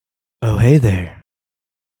Oh, hey there.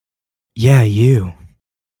 Yeah, you.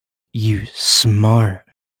 You smart,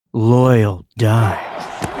 loyal dime.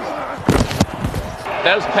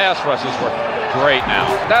 Those pass rushes were great now.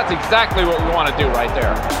 That's exactly what we want to do right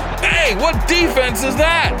there. Hey, what defense is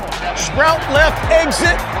that? Sprout left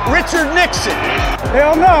exit, Richard Nixon.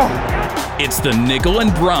 Hell no. It's the Nickel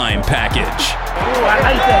and Brime package. Ooh, I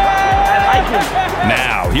like that. I like it.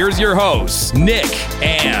 Now, here's your hosts, Nick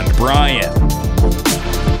and Brian.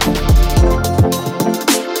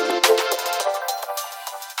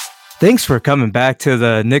 Thanks for coming back to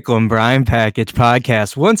the Nickel and Brime Package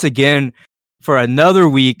podcast once again for another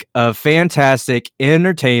week of fantastic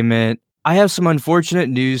entertainment. I have some unfortunate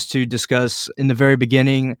news to discuss in the very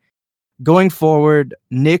beginning. Going forward,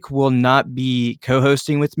 Nick will not be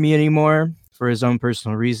co-hosting with me anymore for his own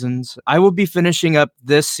personal reasons. I will be finishing up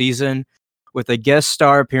this season with a guest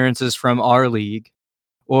star appearances from our league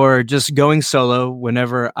or just going solo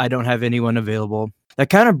whenever I don't have anyone available. That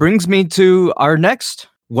kind of brings me to our next.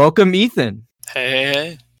 Welcome, Ethan.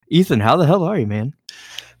 Hey. Ethan, how the hell are you, man?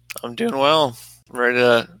 I'm doing well. I'm ready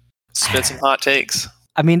to spit some hot takes.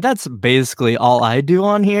 I mean, that's basically all I do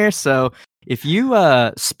on here. So if you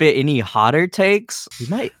spit any hotter takes,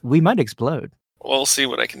 we might explode. We'll see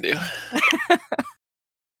what I can do.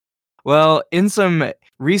 Well, in some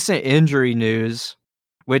recent injury news,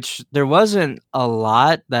 which there wasn't a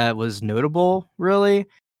lot that was notable, really.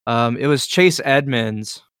 It was Chase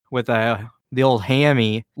Edmonds with the old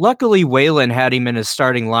hammy. Luckily, Waylon had him in his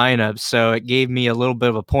starting lineup, so it gave me a little bit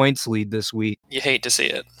of a points lead this week. You hate to see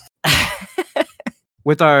it.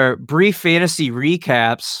 With our brief fantasy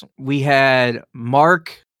recaps, we had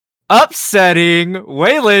Mark upsetting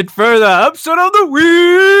Waylon for the upset of the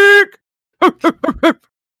week.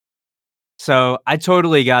 So I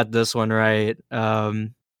totally got this one right. Yeah,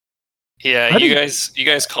 you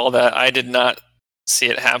guys call that. I did not see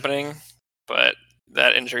it happening, but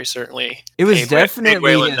that injury certainly. It was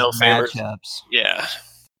definitely Waylon his no favors. matchups. Yeah.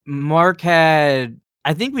 Mark had,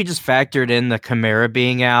 I think we just factored in the Kamara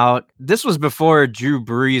being out. This was before Drew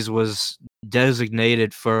Brees was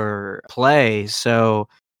designated for play, so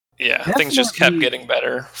yeah, things just kept getting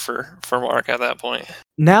better for Mark at that point.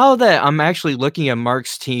 Now that I'm actually looking at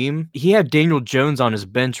Mark's team, he had Daniel Jones on his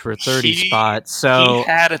bench for 30 spots. So he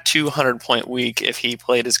had a 200-point week if he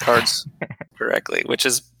played his cards correctly, which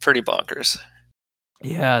is pretty bonkers.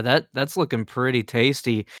 Yeah, that's looking pretty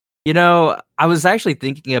tasty. You know, I was actually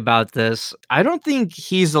thinking about this. I don't think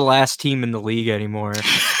he's the last team in the league anymore.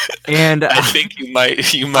 And I think you might.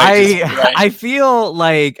 I feel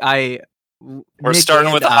like we're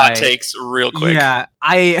starting with the hot takes real quick. Yeah,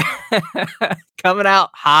 coming out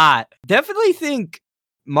hot. Definitely think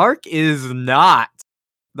Mark is not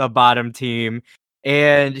the bottom team,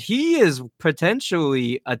 and he is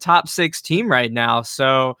potentially a top 6 team right now.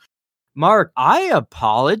 So, Mark, I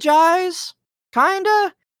apologize,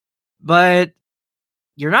 kinda, but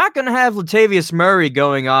you're not going to have Latavius Murray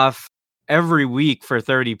going off every week for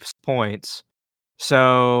 30 points.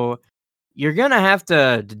 So you're going to have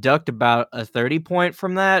to deduct about a 30 point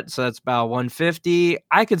from that. So that's about 150.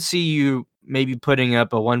 I could see you maybe putting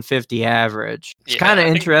up a 150 average. It's kind of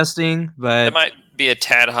interesting, but it might be a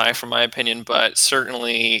tad high from my opinion, but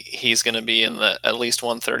certainly he's going to be in the at least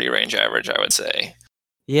 130 range average, I would say.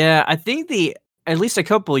 Yeah, I think at least a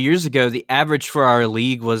couple of years ago, the average for our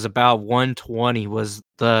league was about 120 was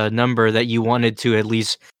the number that you wanted to at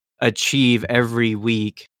least achieve every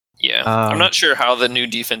week. Yeah, I'm not sure how the new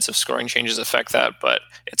defensive scoring changes affect that, but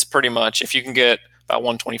it's pretty much if you can get about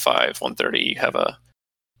 125, 130, you have a.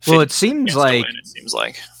 Well, it seems like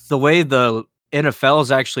the way the NFL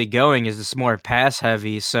is actually going is it's more pass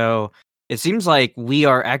heavy, so it seems like we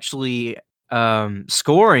are actually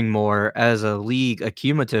scoring more as a league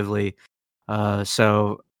accumulatively.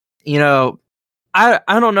 So, you know, I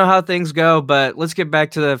don't know how things go, but let's get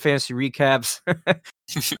back to the fantasy recaps.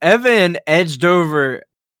 Evan edged over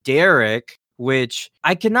Derek, which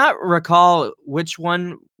I cannot recall which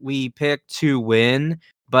one we picked to win,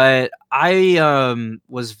 but I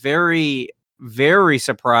was very, very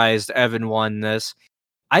surprised Evan won this.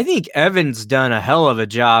 I think Evan's done a hell of a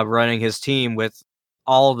job running his team with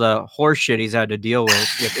all the horse shit he's had to deal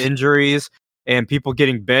with injuries and people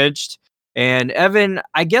getting benched. And Evan,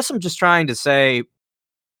 I guess I'm just trying to say,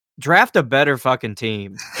 draft a better fucking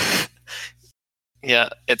team. Yeah,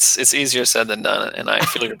 it's easier said than done, and I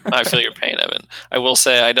feel your pain, Evan. I will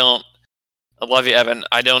say I love you, Evan.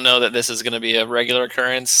 I don't know that this is going to be a regular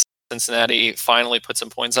occurrence. Cincinnati finally put some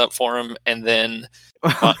points up for him, and then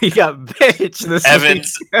he got bitched this week.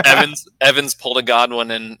 Evans pulled a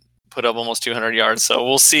Godwin and put up almost 200 yards. So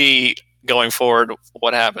we'll see going forward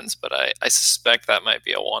what happens, but I suspect that might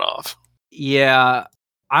be a one-off. Yeah,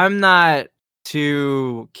 I'm not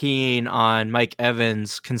too keen on Mike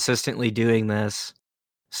Evans consistently doing this.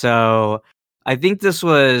 So I think this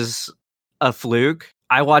was a fluke.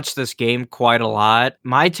 I watched this game quite a lot.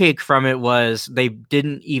 My take from it was they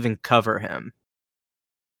didn't even cover him.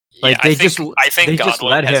 Like I think Godwin just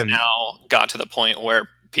let him now got to the point where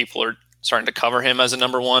people are starting to cover him as a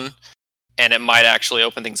number one, and it might actually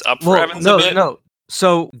open things up for Evans a bit. No.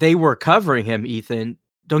 So they were covering him, Ethan.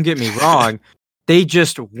 Don't get me wrong. They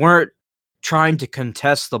just weren't trying to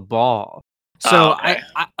contest the ball. So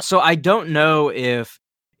I don't know if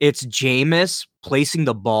it's Jameis placing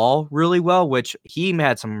the ball really well, which he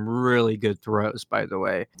had some really good throws, by the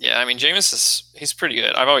way. Yeah, I mean, Jameis he's pretty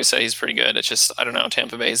good. I've always said he's pretty good. It's just, I don't know,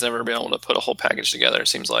 Tampa Bay's never been able to put a whole package together, it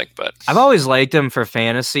seems like. But I've always liked him for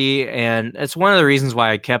fantasy, and it's one of the reasons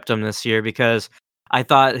why I kept him this year, because I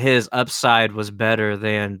thought his upside was better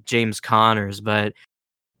than James Conner's, but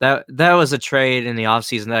that was a trade in the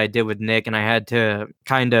offseason that I did with Nick, and I had to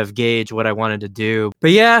kind of gauge what I wanted to do. But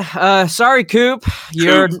yeah, sorry, Coop.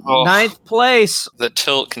 You're ninth place. The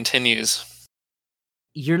tilt continues.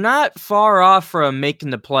 You're not far off from making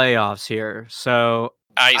the playoffs here. So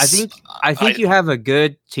I think you have a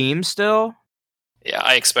good team still. Yeah,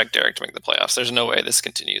 I expect Derek to make the playoffs. There's no way this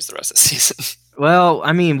continues the rest of the season. Well,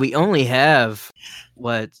 I mean, we only have,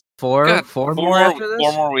 four more after this?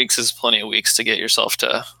 4 more weeks is plenty of weeks to get yourself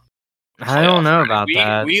to. I don't know about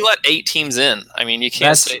that. We let 8 teams in. I mean, you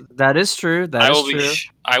can't say that is true. I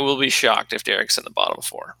will be shocked if Derek's in the bottom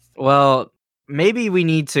 4. Well, maybe we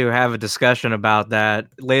need to have a discussion about that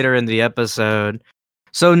later in the episode.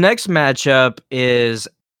 So next matchup is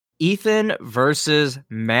Ethan versus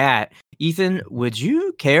Matt. Ethan, would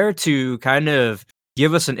you care to kind of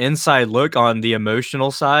give us an inside look on the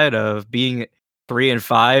emotional side of being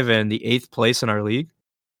 3-5 and the 8th place in our league?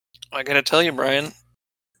 I gotta tell you, Brian,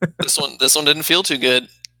 this one didn't feel too good.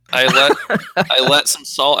 I let some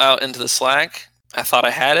salt out into the Slack. I thought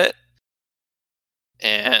I had it,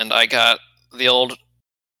 and I got the old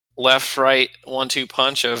left-right 1-2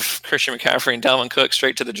 punch of Christian McCaffrey and Dalvin Cook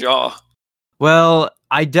straight to the jaw. Well,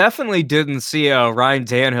 I definitely didn't see a Ryan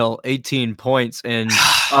Tannehill 18 points and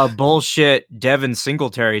a bullshit Devin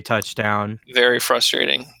Singletary touchdown. Very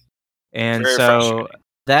frustrating. And so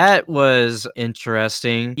that was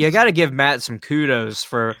interesting. You got to give Matt some kudos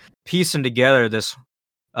for piecing together this.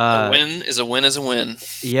 A win is a win is a win.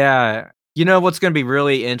 Yeah. You know what's going to be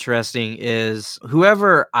really interesting is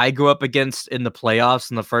whoever I go up against in the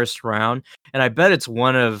playoffs in the first round, and I bet it's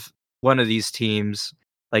one of these teams,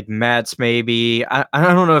 like Matt's maybe. I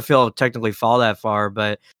don't know if he'll technically fall that far,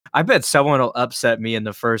 but I bet someone will upset me in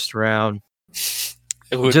the first round.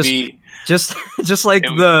 It would be just like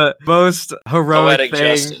the most heroic poetic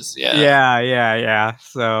thing. Justice. Yeah.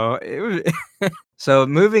 So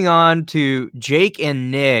moving on to Jake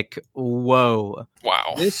and Nick. Whoa.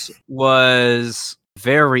 Wow. This was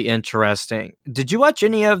very interesting. Did you watch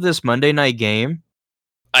any of this Monday night game?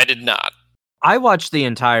 I did not. I watched the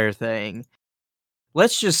entire thing.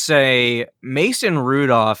 Let's just say Mason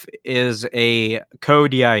Rudolph is a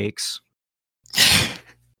code yikes.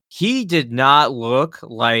 He did not look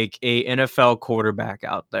like a NFL quarterback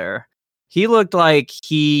out there. He looked like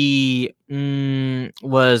he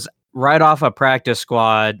was right off a practice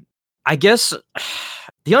squad. I guess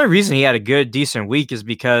the only reason he had a decent week is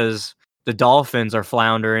because the Dolphins are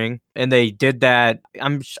floundering, and they did that.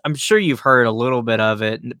 I'm sure you've heard a little bit of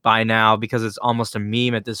it by now because it's almost a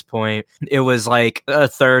meme at this point. It was like a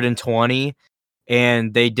 3rd and 20,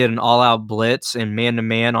 and they did an all-out blitz and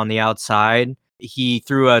man-to-man on the outside. He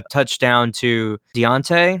threw a touchdown to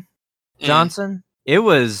Deontay Johnson. It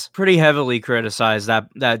was pretty heavily criticized,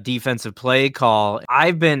 that defensive play call.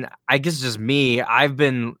 I've been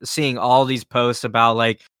seeing all these posts about,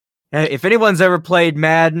 like, if anyone's ever played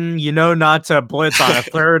Madden, you know not to blitz on a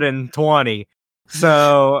 3rd and 20.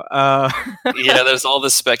 So yeah, there's all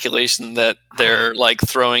this speculation that they're like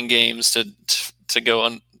throwing games to go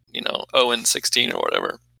on, 0-16 or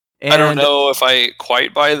whatever. I don't know if I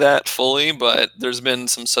quite buy that fully, but there's been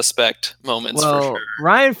some suspect moments for sure.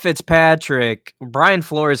 Ryan Fitzpatrick, Brian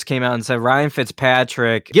Flores came out and said Ryan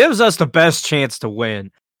Fitzpatrick gives us the best chance to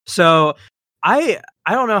win. So I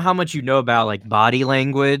don't know how much you know about like body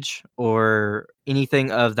language or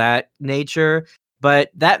anything of that nature,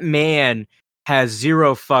 but that man has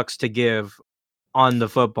 0 fucks to give on the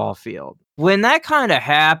football field. When that kind of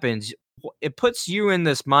happens, it puts you in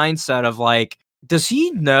this mindset of like, does he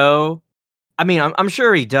know? I mean, I'm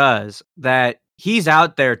sure he does, that he's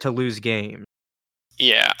out there to lose games.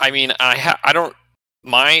 Yeah, I mean, I don't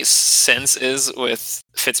My sense is with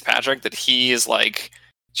Fitzpatrick that he is like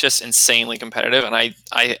just insanely competitive, and I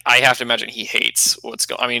have to imagine he hates what's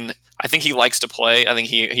going. I mean, I think he likes to play. I think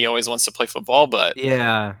he always wants to play football, but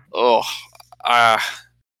Yeah.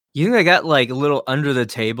 You think they got like a little under the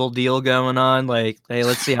table deal going on? Like, hey,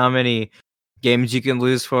 let's see how many games you can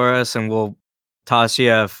lose for us, and we'll toss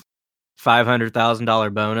you a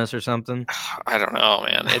 $500,000 bonus or something. I don't know,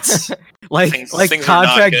 man. It's like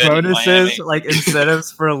contract bonuses, like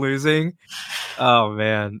incentives for losing. Oh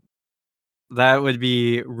man, that would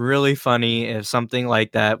be really funny if something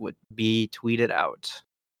like that would be tweeted out.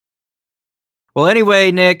 Well,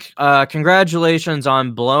 anyway, Nick, congratulations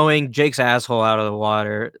on blowing Jake's asshole out of the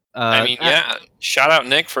water. I mean, yeah, shout out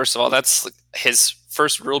Nick. First of all, that's his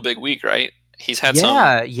first real big week, right? He's had some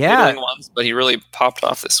middling ones, but he really popped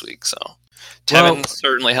off this week. So Tevin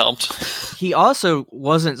certainly helped. He also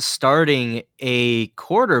wasn't starting a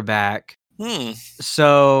quarterback.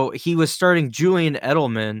 So he was starting Julian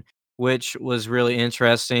Edelman, which was really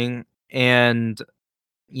interesting. And,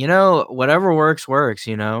 whatever works,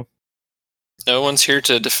 No one's here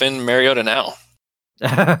to defend Mariota now.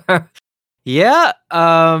 Yeah,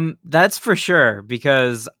 that's for sure,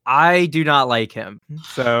 because I do not like him.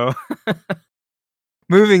 So,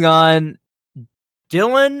 moving on,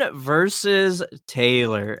 Dylan versus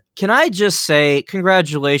Taylor. Can I just say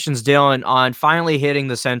congratulations, Dylan, on finally hitting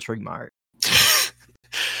the century mark?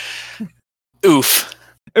 Oof,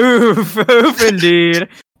 indeed.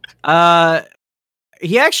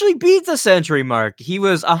 He actually beat the century mark. He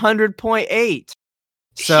was 100.8.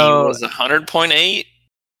 So he was 100.8.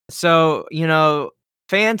 So,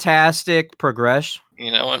 fantastic progression.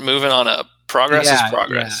 You know what? Moving on up. Progress is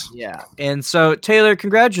progress. Yeah. And so, Taylor,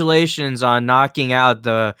 congratulations on knocking out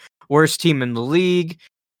the worst team in the league.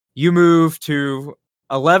 You moved to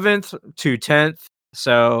 11th to 10th.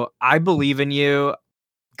 So, I believe in you.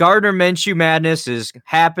 Gardner Minshew madness is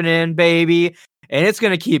happening, baby. And it's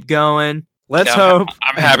going to keep going. Let's hope.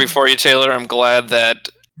 I'm happy for you, Taylor. I'm glad that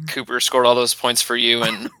Cooper scored all those points for you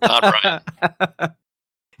and not Brian.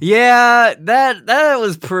 Yeah, that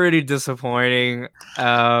was pretty disappointing.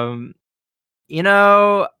 I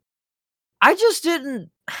just didn't.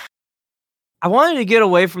 I wanted to get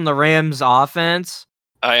away from the Rams' offense.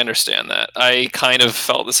 I understand that. I kind of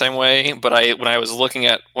felt the same way, but when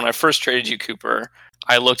I first traded you, Cooper,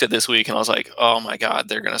 I looked at this week and I was like, oh my God,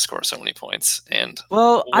 they're going to score so many points. And I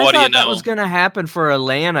thought that was going to happen for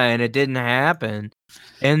Atlanta, and it didn't happen.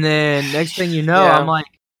 And then next thing you know, I'm like,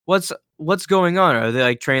 what's going on? Are they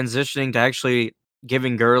like transitioning to actually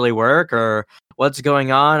giving Gurley work, or what's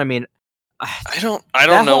going on? I mean, I don't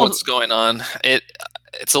know what's going on.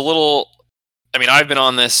 It's a little. I mean, I've been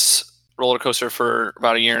on this roller coaster for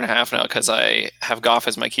about a year and a half now because I have Goff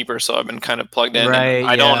as my keeper, so I've been kind of plugged in. Right,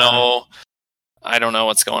 I don't know. I don't know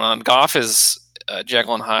what's going on. Goff is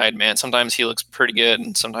Jekyll and Hyde, man. Sometimes he looks pretty good,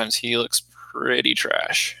 and sometimes he looks pretty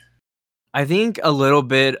trash. I think a little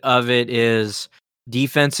bit of it is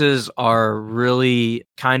defenses are really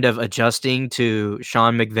kind of adjusting to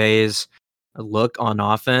Sean McVay's look on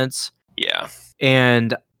offense. Yeah.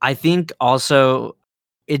 And I think also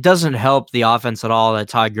it doesn't help the offense at all that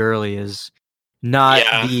Todd Gurley is not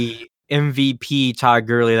the MVP Todd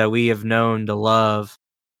Gurley that we have known to love.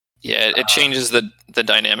 Yeah, it changes the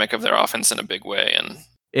dynamic of their offense in a big way, and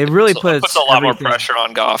it really puts a lot more pressure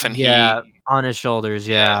on Goff, and on his shoulders.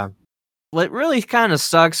 Yeah. What really kind of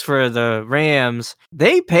sucks for the Rams,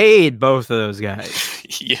 they paid both of those guys.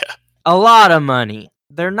 A lot of money.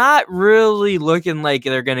 They're not really looking like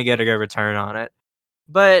they're going to get a good return on it.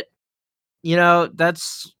 But,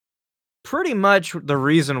 that's pretty much the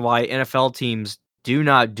reason why NFL teams do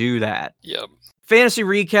not do that. Yep. Fantasy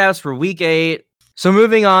recaps for week 8. So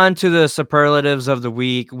moving on to the superlatives of the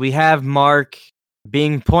week, we have Mark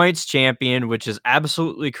being points champion, which is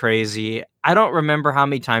absolutely crazy. I don't remember how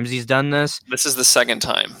many times he's done this. This is the second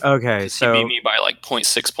time. Okay, so he beat me by like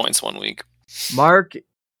 0.6 points one week. Mark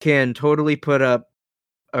can totally put up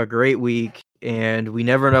a great week, and we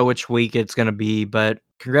never know which week it's going to be, but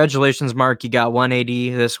congratulations, Mark. You got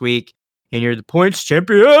 180 this week, and you're the points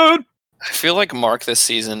champion. I feel like Mark this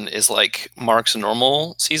season is like Mark's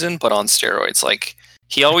normal season, but on steroids. Like,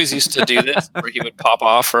 he always used to do this where he would pop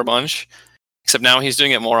off for a bunch, except now he's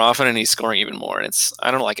doing it more often and he's scoring even more. And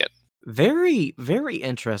I don't like it. Very, very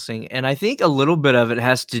interesting. And I think a little bit of it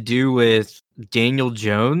has to do with Daniel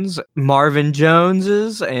Jones, Marvin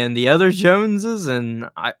Joneses, and the other Joneses, and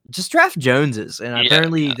just draft Joneses. And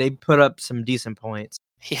apparently they put up some decent points.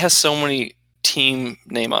 He has so many team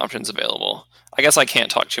name options available. I guess I can't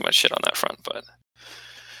talk too much shit on that front, but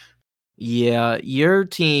yeah, your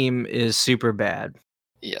team is super bad.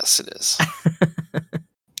 Yes, it is.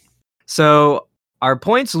 So our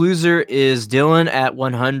points loser is Dylan at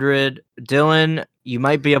 100. Dylan, you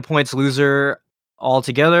might be a points loser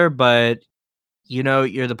altogether, but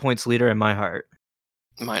you're the points leader in my heart.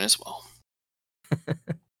 Mine as well.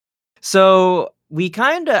 So I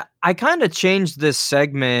kind of changed this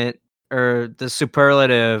segment or the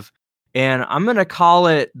superlative, and I'm gonna call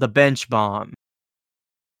it the bench bomb.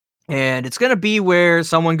 And it's gonna be where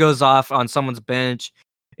someone goes off on someone's bench,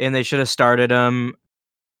 and they should have started them,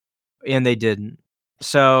 and they didn't.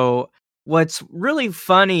 So what's really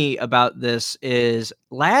funny about this is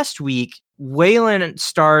last week Waylon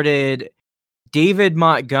started David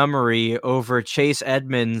Montgomery over Chase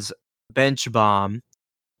Edmonds' bench bomb.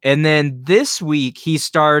 And then this week, he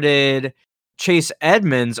started Chase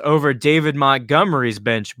Edmonds over David Montgomery's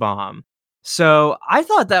bench bomb. So I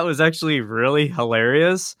thought that was actually really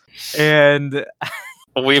hilarious. And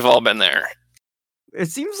we've all been there. It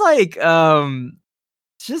seems like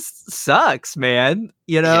just sucks, man.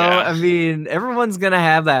 Yeah. I mean, everyone's going to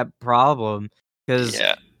have that problem because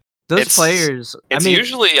those players.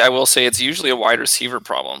 Usually, I will say, it's usually a wide receiver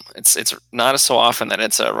problem. It's not so often that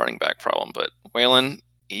it's a running back problem. But Waylon,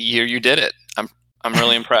 you did it. I'm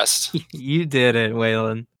really impressed. You did it,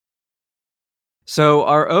 Waylon. So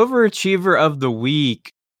our overachiever of the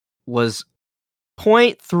week was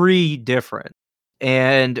 0.3 different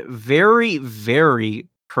and very, very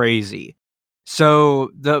crazy.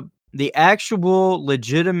 So the actual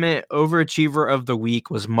legitimate overachiever of the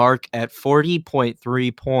week was Mark at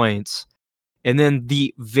 40.3 points. And then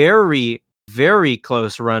the very, very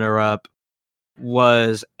close runner-up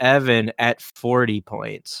was Evan at 40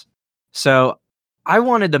 points. So I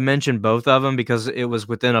wanted to mention both of them because it was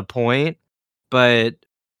within a point, but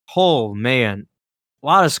oh man, a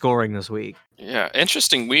lot of scoring this week. Yeah,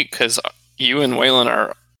 interesting week because you and Waylon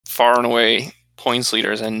are far and away points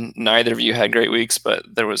leaders, and neither of you had great weeks, but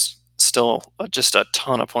there was still just a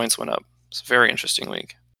ton of points went up. It's a very interesting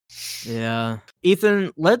week. Yeah.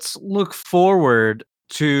 Ethan, let's look forward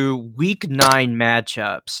to week 9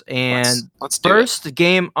 matchups. And let's do first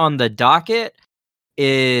game on the docket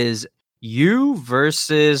is you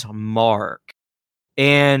versus Mark.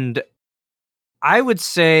 And I would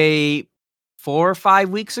say 4 or 5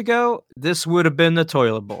 weeks ago, this would have been the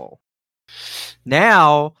toilet bowl.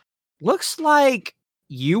 Now, looks like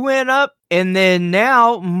you went up, and then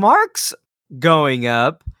now Mark's going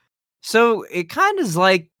up. So it kind of is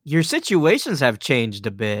like your situations have changed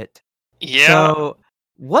a bit. Yeah. So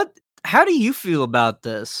how do you feel about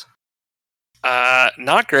this?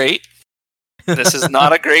 Not great. This is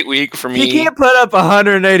not a great week for me. You can't put up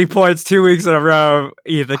 180 points 2 weeks in a row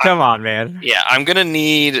either. Come on, man. Yeah, I'm going to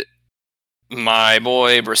need my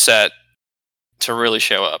boy Brissett to really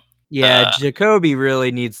show up. Yeah, Jacoby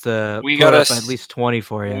really needs to put up at least 20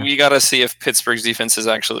 for you. We got to see if Pittsburgh's defense is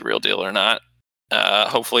actually the real deal or not.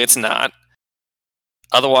 Hopefully it's not.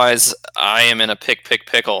 Otherwise, I am in a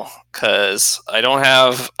pickle because I don't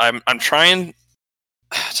have. I'm trying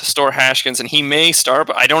to store Haskins, and he may start,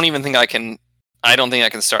 but I don't think I can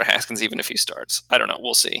start Haskins even if he starts. I don't know.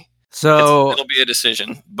 We'll see. So it'll be a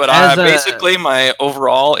decision. But basically, my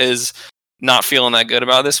overall is not feeling that good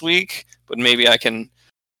about this week. But maybe I can.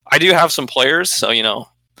 I do have some players, so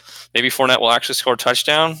maybe Fournette will actually score a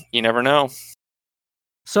touchdown. You never know.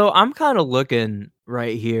 So I'm kind of looking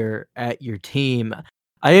right here at your team.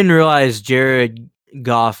 I didn't realize Jared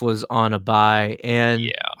Goff was on a bye,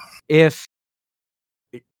 and if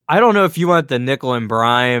I don't know if you want the nickel and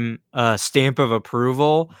Brime stamp of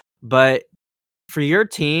approval, but for your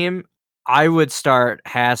team, I would start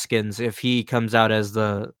Haskins if he comes out as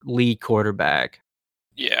the lead quarterback.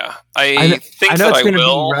 Yeah, I think I know it's going to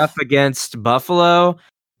be rough against Buffalo,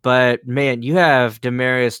 but man, you have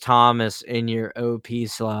Demaryius Thomas in your OP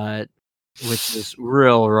slot, which is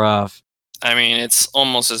real rough. I mean, it's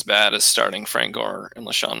almost as bad as starting Frank Gore and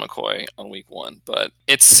LaShawn McCoy on week 1, but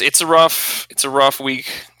it's a rough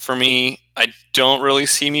week for me. I don't really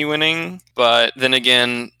see me winning, but then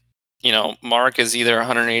again, Mark is either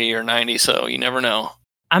 180 or 90, so you never know.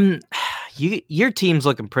 Your team's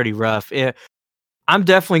looking pretty rough. I'm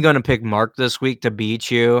definitely going to pick Mark this week to beat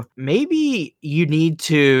you. Maybe you need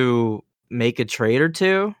to make a trade or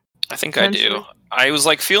two. I think I do. I was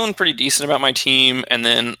feeling pretty decent about my team, and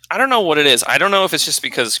then I don't know what it is. I don't know if it's just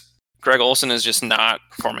because Greg Olsen is just not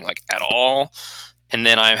performing at all, and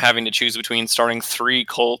then I'm having to choose between starting 3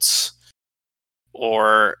 Colts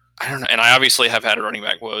or I don't know. And I obviously have had running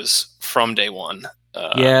back woes from day one.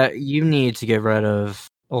 Yeah, you need to get rid of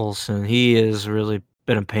Olsen. He has really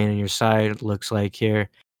been a pain in your side, it looks like here.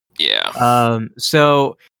 Yeah.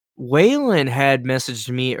 So Waylon had messaged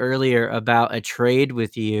me earlier about a trade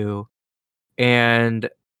with you, and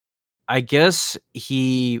I guess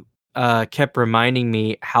he kept reminding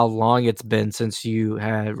me how long it's been since you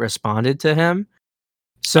had responded to him.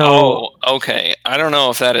 So, okay. I don't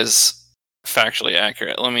know if that is factually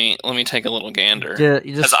accurate. Let me take a little gander.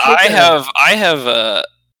 Because I have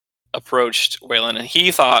approached Waylon, and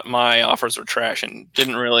he thought my offers were trash and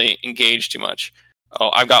didn't really engage too much.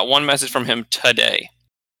 Oh, I've got one message from him today.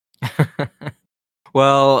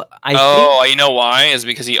 Well, you know why? Is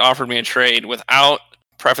because he offered me a trade without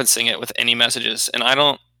prefacing it with any messages, and I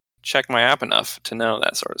don't check my app enough to know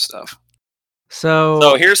that sort of stuff.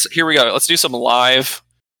 So here we go. Let's do some live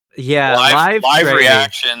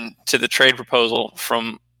reaction to the trade proposal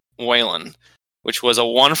from Waylon, which was a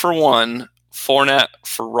 1-for-1 Fournette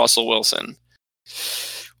for Russell Wilson.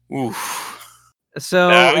 Ooh. So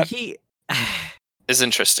that he is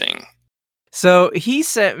interesting. So he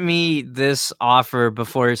sent me this offer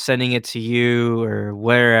before sending it to you or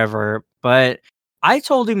wherever, but I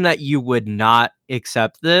told him that you would not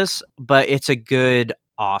accept this, but it's a good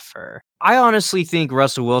offer. I honestly think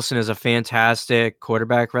Russell Wilson is a fantastic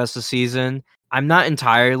quarterback rest of the season. I'm not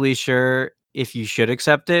entirely sure if you should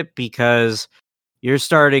accept it because you're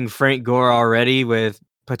starting Frank Gore already with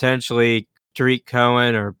potentially Tariq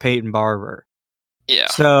Cohen or Peyton Barber. Yeah.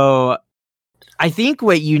 So I think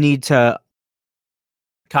what you need to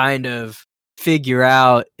kind of figure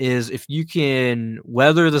out is if you can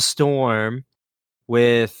weather the storm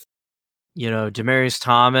with, Demaryius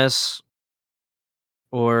Thomas,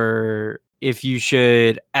 or if you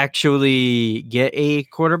should actually get a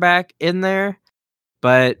quarterback in there.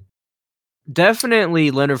 But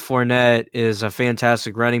definitely Leonard Fournette is a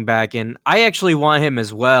fantastic running back, and I actually want him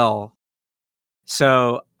as well.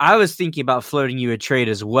 So I was thinking about floating you a trade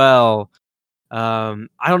as well. I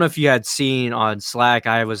don't know if you had seen on Slack,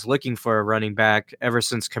 I was looking for a running back ever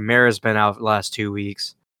since Kamara's been out the last 2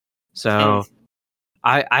 weeks. So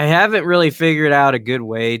I haven't really figured out a good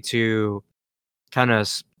way to kind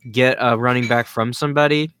of get a running back from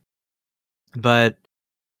somebody, but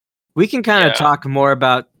we can kind of talk more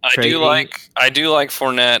about trading. I do like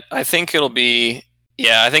Fournette. I think it'll be,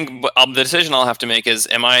 I think the decision I'll have to make is,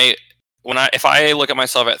 if I look at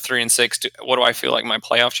myself at 3-6, what do I feel like my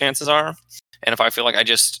playoff chances are? And if I feel like I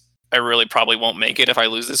really probably won't make it if I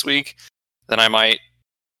lose this week, then I might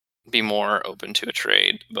be more open to a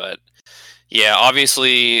trade. But yeah,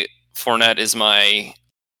 obviously Fournette is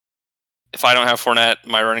if I don't have Fournette,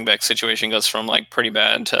 my running back situation goes from like pretty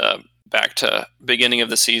bad to back to beginning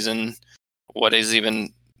of the season. Is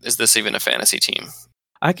this even a fantasy team?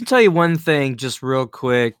 I can tell you one thing just real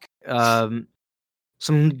quick. Some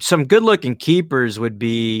good looking keepers would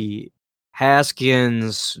be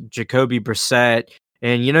Haskins, Jacoby Brissett,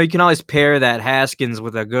 and you can always pair that Haskins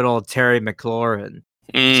with a good old Terry McLaurin.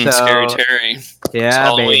 Scary Terry. Yeah,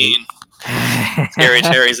 Halloween. Scary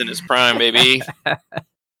Terry's in his prime, baby.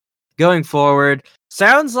 Going forward,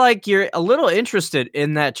 sounds like you're a little interested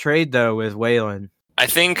in that trade though with Waylon. I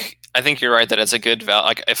think you're right that it's a good value.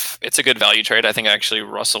 Like if it's a good value trade, I think actually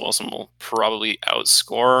Russell Wilson will probably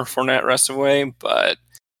outscore Fournette rest of the way, but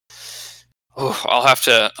I'll have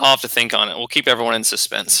to think on it. We'll keep everyone in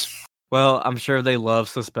suspense. Well, I'm sure they love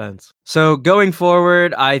suspense. So going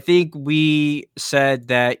forward, I think we said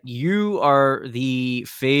that you are the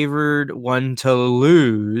favored one to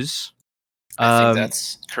lose. I think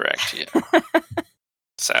that's correct, yeah.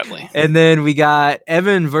 Sadly. And then we got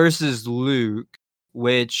Evan versus Luke,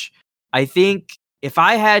 which I think if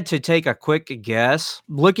I had to take a quick guess,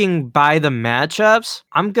 looking by the matchups,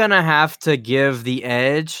 I'm going to have to give the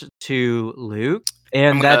edge to Luke.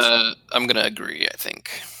 And I'm going to agree, I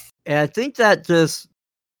think. And I think that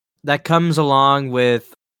that comes along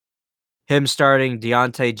with him starting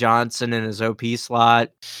Deontay Johnson in his OP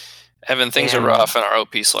slot. Evan, things are rough in our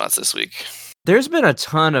OP slots this week. There's been a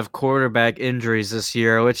ton of quarterback injuries this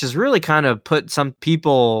year, which has really kind of put some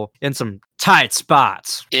people in some tight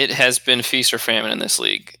spots. It has been feast or famine in this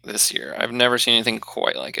league this year. I've never seen anything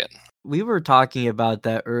quite like it. We were talking about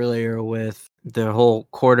that earlier with the whole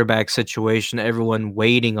quarterback situation, everyone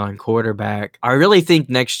waiting on quarterback. I really think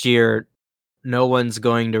next year, no one's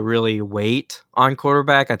going to really wait on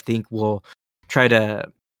quarterback. I think we'll try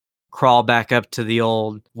to crawl back up to the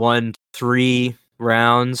old 1-3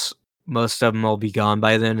 rounds. Most of them will be gone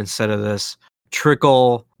by then instead of this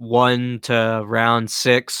trickle 1 to round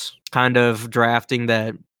 6 kind of drafting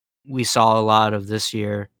that we saw a lot of this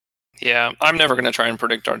year. Yeah, I'm never going to try and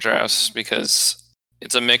predict our drafts because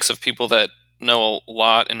it's a mix of people that know a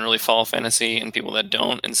lot and really follow fantasy and people that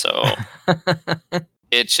don't. And so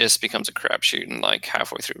it just becomes a crapshoot in like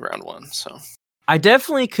halfway through round 1. So I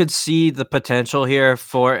definitely could see the potential here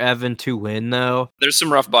for Evan to win, though. There's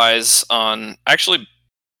some rough buys on actually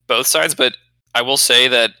both sides, but I will say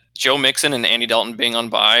that Joe Mixon and Andy Dalton being on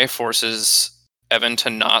bye forces Evan to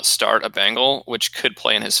not start a Bengal, which could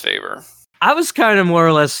play in his favor. I was kind of more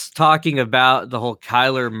or less talking about the whole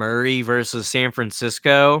Kyler Murray versus San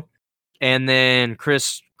Francisco, and then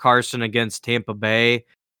Chris Carson against Tampa Bay.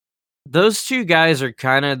 Those two guys are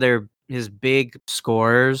kind of his big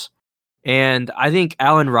scorers. And I think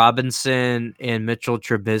Allen Robinson and Mitchell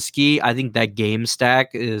Trubisky, I think that game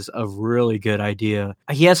stack is a really good idea.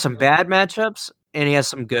 He has some bad matchups, and he has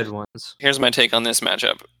some good ones. Here's my take on this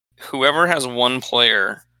matchup. Whoever has one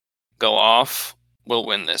player go off will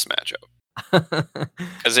win this matchup.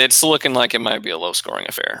 Because it's looking like it might be a low-scoring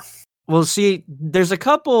affair. Well, see, there's a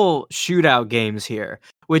couple shootout games here,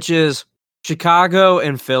 which is Chicago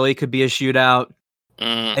and Philly could be a shootout.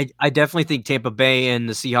 I definitely think Tampa Bay and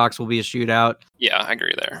the Seahawks will be a shootout. Yeah, I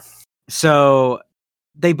agree there. So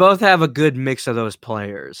they both have a good mix of those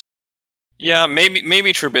players. Yeah, maybe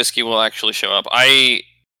Trubisky will actually show up. I,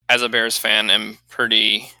 as a Bears fan, am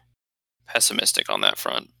pretty pessimistic on that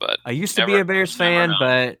front. But I used to be a Bears fan,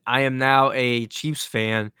 but I am now a Chiefs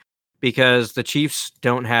fan because the Chiefs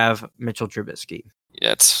don't have Mitchell Trubisky.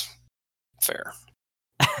 That's fair.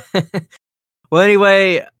 Well,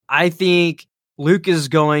 anyway, I think Luke is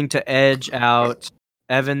going to edge out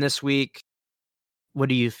Evan this week. What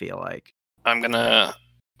do you feel like? I'm going to,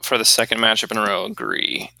 for the second matchup in a row,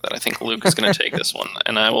 agree that I think Luke is going to take this one.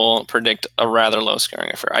 And I will predict a rather low-scoring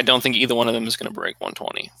affair. I don't think either one of them is going to break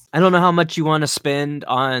 120. I don't know how much you want to spend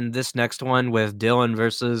on this next one with Dylan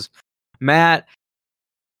versus Matt.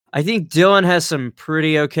 I think Dylan has some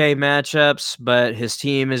pretty okay matchups, but his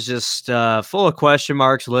team is just full of question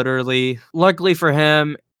marks, literally. Luckily for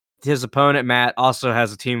him, his opponent, Matt, also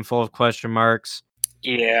has a team full of question marks.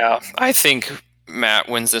 Yeah, I think Matt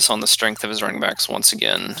wins this on the strength of his running backs once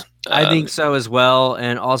again. I think so as well.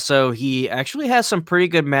 And also, he actually has some pretty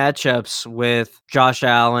good matchups with Josh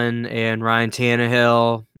Allen and Ryan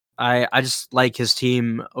Tannehill. I just like his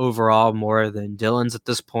team overall more than Dylan's at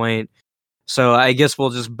this point. So I guess we'll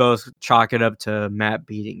just both chalk it up to Matt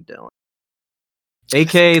beating Dylan.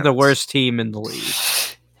 AK the worst team in the league.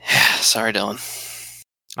 Sorry, Dylan.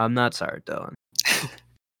 I'm not sorry, Dylan.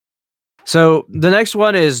 So the next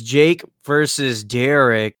one is Jake versus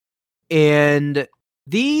Derek. And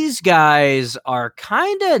these guys are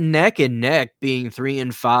kind of neck and neck being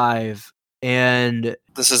 3-5. And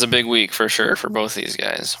this is a big week for sure for both these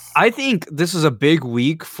guys. I think this is a big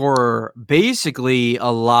week for basically a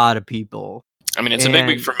lot of people. I mean, it's a big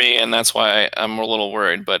week for me, and that's why I'm a little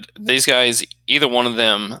worried. But these guys, either one of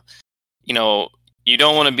them, you know, you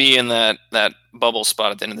don't want to be in that bubble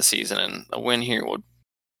spot at the end of the season, and a win here would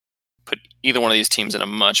put either one of these teams in a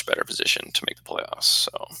much better position to make the playoffs.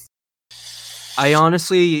 So, I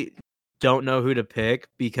honestly don't know who to pick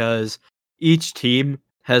because each team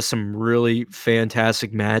has some really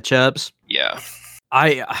fantastic matchups. Yeah.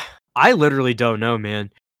 I literally don't know,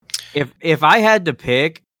 man. If I had to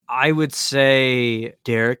pick, I would say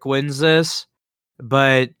Derek wins this,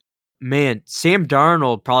 but man, Sam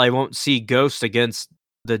Darnold probably won't see ghosts against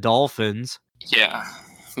the Dolphins. Yeah.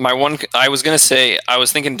 I was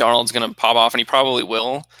thinking Darnold's going to pop off, and he probably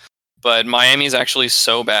will, but Miami's actually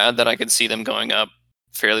so bad that I could see them going up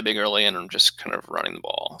fairly big early and just kind of running the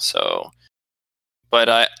ball. So,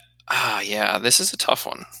 but yeah, this is a tough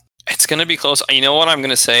one. It's going to be close. You know what I'm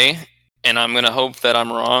going to say? And I'm going to hope that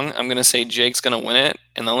I'm wrong. I'm going to say Jake's going to win it.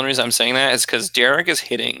 And the only reason I'm saying that is because Derek is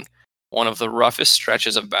hitting one of the roughest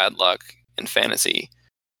stretches of bad luck in fantasy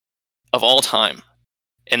of all time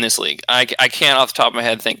in this league. I can't off the top of my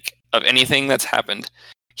head think of anything that's happened.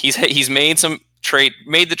 He's made the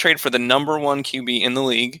trade for the number one QB in the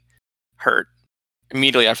league hurt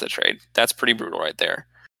immediately after the trade. That's pretty brutal right there.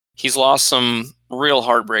 He's lost some real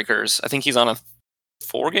heartbreakers. I think he's on a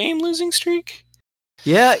 4-game losing streak.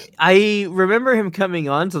 Yeah, I remember him coming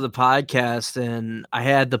onto the podcast, and I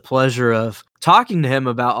had the pleasure of talking to him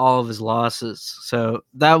about all of his losses. So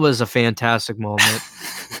that was a fantastic moment.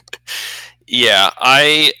 Yeah,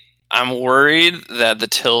 I'm worried that the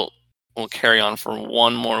tilt will carry on for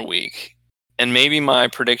one more week. And maybe my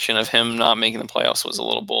prediction of him not making the playoffs was a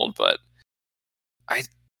little bold, but I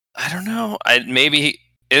don't know.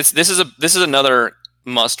 This is another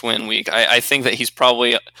must-win week. I think that he's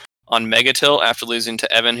probably on Megatilt after losing to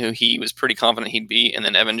Evan, who he was pretty confident he'd beat, and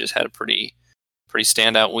then Evan just had a pretty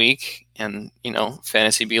standout week, and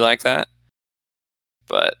fantasy be like that.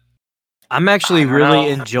 But I'm actually really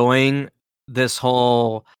enjoying this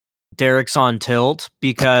whole Derek's on tilt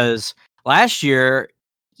because last year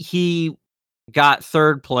he got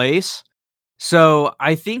third place, So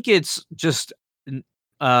I think it's just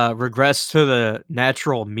regress to the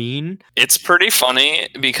natural mean. It's pretty funny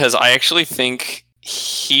because I actually think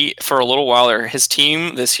for a little while there, his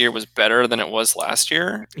team this year was better than it was last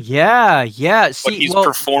year. Yeah. See, but he's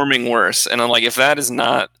performing worse. And I'm like, if that is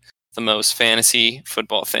not the most fantasy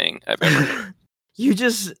football thing I've ever heard. You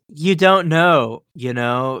don't know, you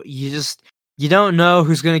don't know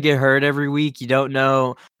who's going to get hurt every week. You don't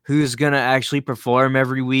know who's going to actually perform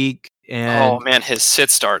every week. And oh man, his sit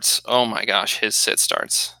starts. Oh my gosh, his sit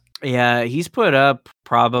starts. Yeah, he's put up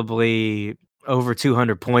probably over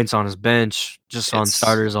 200 points on his bench just on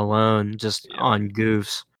starters alone, on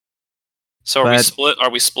goofs. So are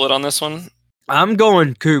we split on this one? I'm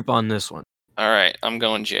going Coop on this one. All right, I'm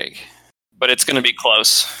going Jake. But it's going to be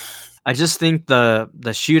close. I just think the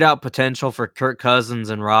shootout potential for Kirk Cousins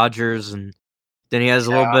and Rodgers, and then he has a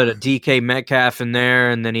little bit of DK Metcalf in there,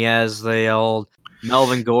 and then he has the old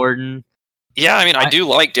Melvin Gordon. Yeah, I mean, I do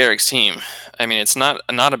like Derek's team. I mean, it's not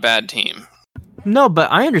a bad team. No,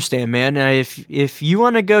 but I understand, man. If you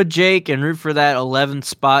want to go Jake and root for that 11th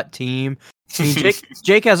spot team, I mean,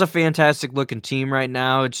 Jake has a fantastic looking team right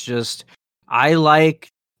now. It's just I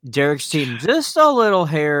like Derek's team just a little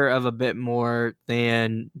hair of a bit more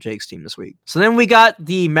than Jake's team this week. So then we got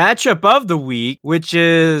the matchup of the week, which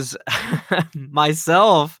is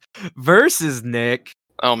myself versus Nick.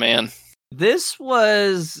 Oh man. This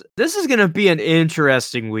is going to be an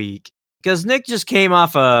interesting week because Nick just came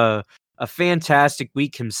off a fantastic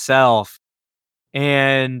week himself,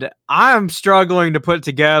 and I'm struggling to put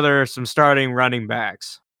together some starting running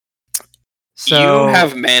backs. So you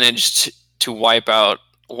have managed to wipe out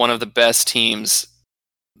one of the best teams.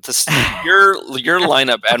 Your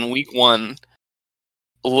lineup in week 1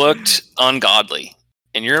 looked ungodly,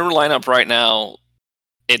 and your lineup right now,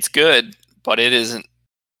 it's good, but it isn't.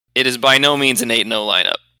 It is by no means an 8-0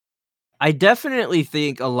 lineup. I definitely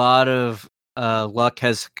think a lot of luck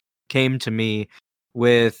has came to me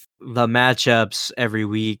with the matchups every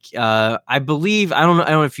week. I believe I don't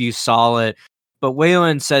know if you saw it, but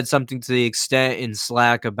Waylon said something to the extent in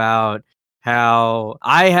Slack about how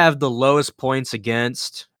I have the lowest points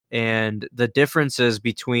against, and the differences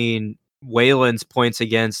between Waylon's points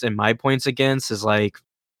against and my points against is like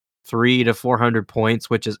 300 to 400 points,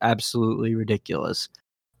 which is absolutely ridiculous.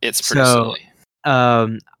 It's pretty silly.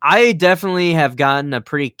 I definitely have gotten a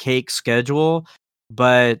pretty cake schedule,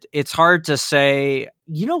 but it's hard to say.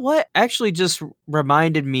 You know what? Actually, just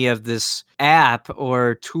reminded me of this app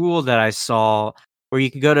or tool that I saw where you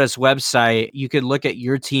can go to this website. You could look at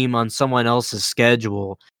your team on someone else's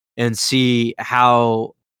schedule and see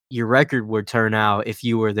how your record would turn out if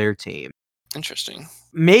you were their team. Interesting.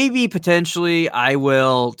 Maybe potentially I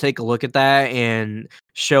will take a look at that and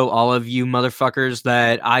show all of you motherfuckers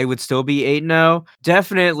that I would still be 8-0.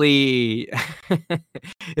 Definitely,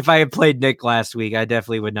 if I had played Nick last week, I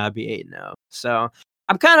definitely would not be 8-0. So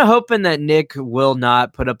I'm kind of hoping that Nick will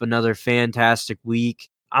not put up another fantastic week.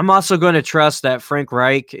 I'm also going to trust that Frank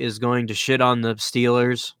Reich is going to shit on the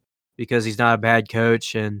Steelers because he's not a bad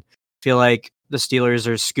coach, and feel like the Steelers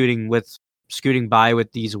are scooting by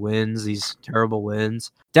with these wins, these terrible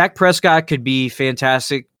wins. Dak Prescott could be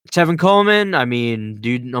fantastic. Tevin Coleman, I mean,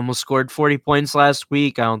 dude almost scored 40 points last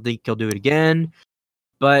week. I don't think he'll do it again,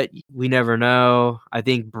 but we never know. I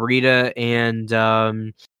think Breida and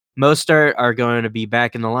Mostert are going to be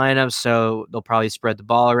back in the lineup, so they'll probably spread the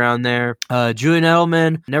ball around there. Julian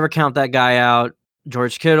Edelman, never count that guy out.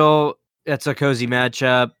 George Kittle, that's a cozy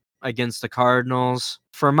matchup against the Cardinals.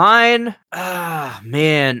 For mine,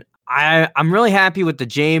 man, I'm really happy with the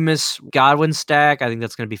Jameis Godwin stack. I think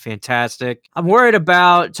that's going to be fantastic. I'm worried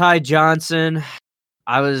about Ty Johnson.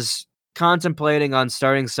 I was contemplating on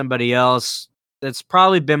starting somebody else. That's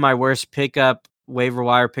probably been my worst waiver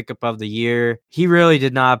wire pickup of the year. He really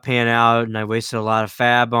did not pan out, and I wasted a lot of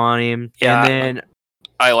fab on him. Yeah, and then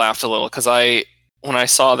I laughed a little because when I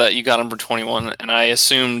saw that you got him for 21, and I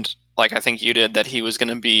assumed, like I think you did, that he was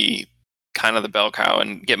going to be kind of the bell cow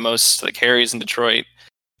and get most of the carries in Detroit.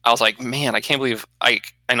 I was like, man, I can't believe I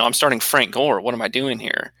know I'm starting Frank Gore. What am I doing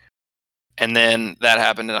here? And then that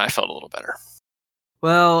happened, and I felt a little better.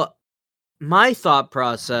 Well, my thought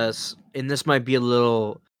process, and this might be a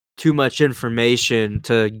little too much information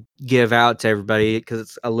to give out to everybody because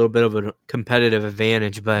it's a little bit of a competitive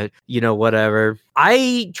advantage, but whatever.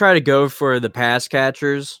 I try to go for the pass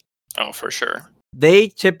catchers. Oh, for sure. They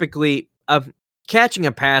typically, catching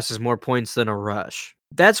a pass is more points than a rush.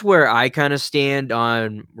 That's where I kind of stand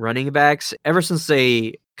on running backs. Ever since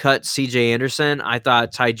they cut CJ Anderson, I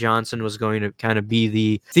thought Ty Johnson was going to kind of be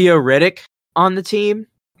the Theo Riddick on the team.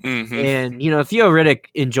 Mm-hmm. And, Theo Riddick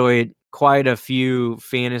enjoyed quite a few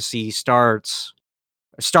fantasy startable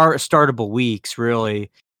weeks,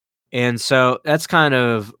 really. And so that's kind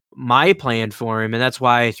of my plan for him, and that's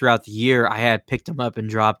why throughout the year I had picked him up and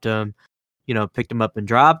dropped him,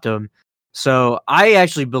 So I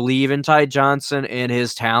actually believe in Ty Johnson and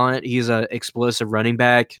his talent. He's an explosive running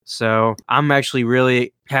back, so I'm actually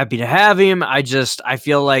really happy to have him. I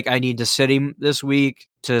feel like I need to sit him this week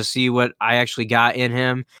to see what I actually got in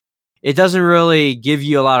him. It doesn't really give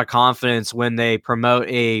you a lot of confidence when they promote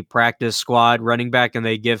a practice squad running back and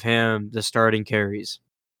they give him the starting carries.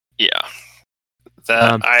 Yeah.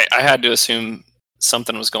 I had to assume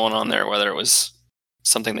something was going on there, whether it was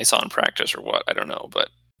something they saw in practice or what, I don't know, but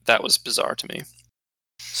that was bizarre to me.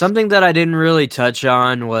 Something that I didn't really touch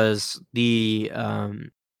on was the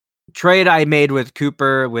trade I made with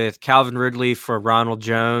Cooper with Calvin Ridley for Ronald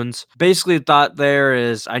Jones. Basically, the thought there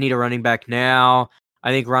is I need a running back now. I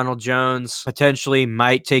think Ronald Jones potentially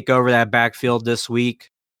might take over that backfield this week,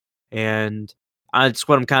 and that's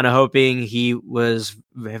what I'm kind of hoping. He was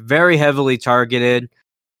very heavily targeted,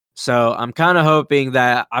 so I'm kind of hoping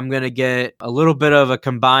that I'm going to get a little bit of a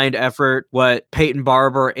combined effort, what Peyton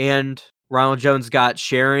Barber and Ronald Jones got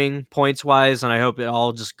sharing points-wise, and I hope it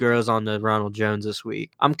all just grows on to Ronald Jones this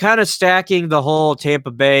week. I'm kind of stacking the whole Tampa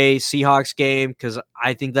Bay Seahawks game because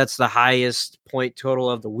I think that's the highest point total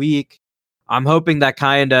of the week. I'm hoping that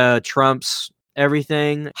kind of trumps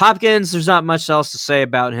everything. Hopkins, there's not much else to say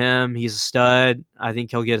about him. He's a stud. I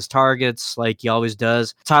think he'll get his targets like he always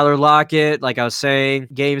does. Tyler Lockett, like I was saying,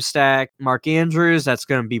 game stack. Mark Andrews, that's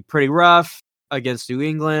going to be pretty rough against New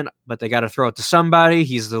England, but they got to throw it to somebody.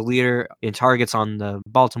 He's the leader in targets on the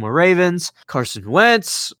Baltimore Ravens. Carson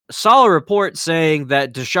Wentz, solid report saying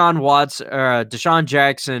that Deshaun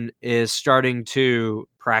Jackson is starting to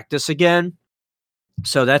practice again.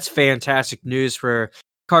 So that's fantastic news for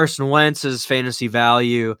Carson Wentz's fantasy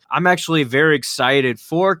value. I'm actually very excited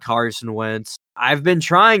for Carson Wentz. I've been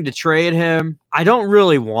trying to trade him. I don't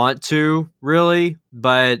really want to,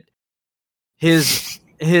 but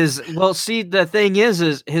the thing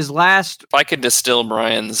is his last... If I could distill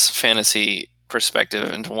Brian's fantasy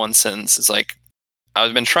perspective into one sentence, it's like,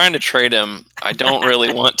 I've been trying to trade him. I don't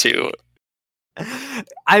really want to.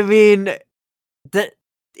 I mean,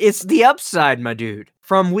 it's the upside, my dude.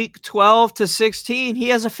 From week 12 to 16, he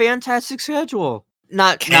has a fantastic schedule.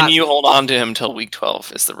 Can you hold on to him till week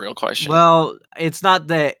 12 is the real question. Well, it's not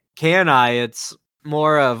that can I, it's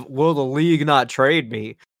more of will the league not trade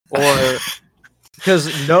me? Or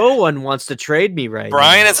because no one wants to trade me right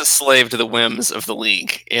Brian now. is a slave to the whims of the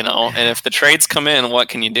league, and if the trades come in, what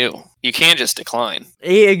can you do? You can't just decline.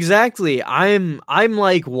 Exactly. I'm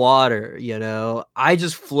like water, I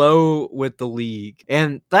just flow with the league.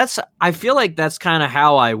 And I feel like that's kind of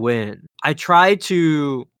how I win. I don't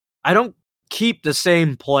keep the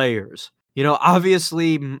same players.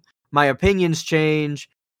 Obviously my opinions change,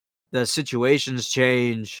 the situations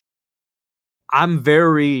change. I'm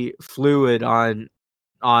very fluid on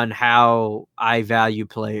how I value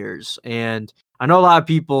players. And I know a lot of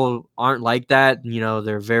people aren't like that.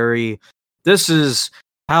 They're this is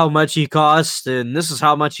how much he costs and this is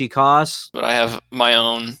how much he costs. But I have my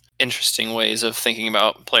own interesting ways of thinking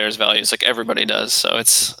about players' values like everybody does. So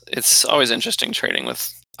it's always interesting trading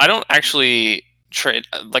with... I don't actually trade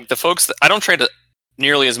like the folks I don't trade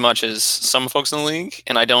nearly as much as some folks in the league,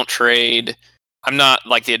 and I don't trade... I'm not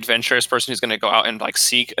like the adventurous person who's going to go out and like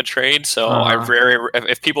seek a trade. So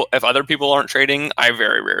if other people aren't trading, I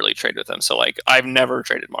very rarely trade with them. So like I've never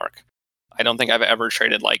traded Mark. I don't think I've ever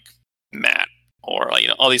traded like Matt or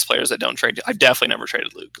all these players that don't trade. I've definitely never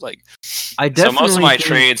traded Luke. So most of my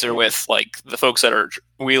trades are with like the folks that are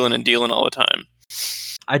wheeling and dealing all the time.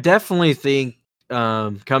 I definitely think I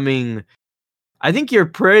think you're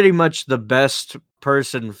pretty much the best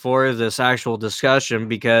person for this actual discussion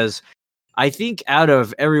because I think out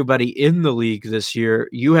of everybody in the league this year,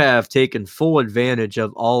 you have taken full advantage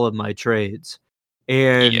of all of my trades.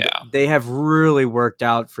 And they have really worked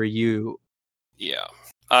out for you. Yeah.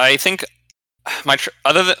 I think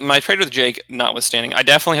other than my trade with Jake notwithstanding, I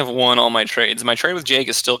definitely have won all my trades. My trade with Jake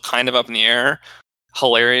is still kind of up in the air,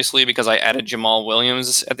 hilariously, because I added Jamal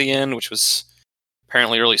Williams at the end, which was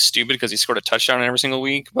apparently really stupid because he scored a touchdown every single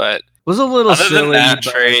week. But it was a little silly.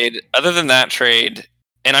 Other than that trade,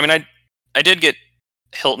 and I mean, I did get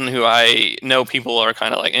Hilton, who I know people are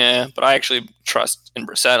kind of like, but I actually trust in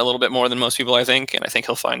Brissett a little bit more than most people, I think, and I think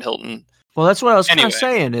he'll find Hilton. Well, that's what I was kind of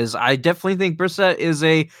saying, is I definitely think Brissett is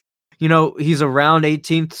a he's a round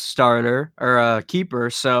 18th starter or keeper.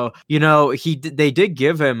 So, they did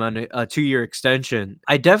give him a 2-year extension.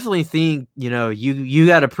 I definitely think, you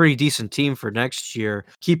got a pretty decent team for next year,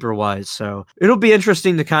 keeper wise. So it'll be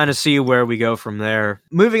interesting to kind of see where we go from there.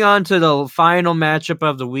 Moving on to the final matchup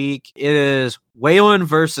of the week, it is Waylon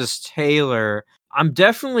versus Taylor. I'm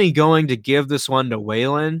definitely going to give this one to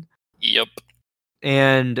Waylon. Yep.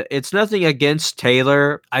 And it's nothing against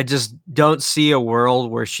Taylor. I just don't see a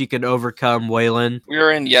world where she can overcome Waylon.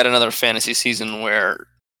 We're in yet another fantasy season where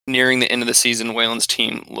nearing the end of the season, Waylon's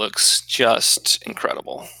team looks just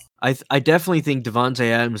incredible. I definitely think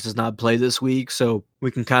Davante Adams does not play this week, so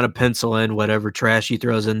we can kind of pencil in whatever trash he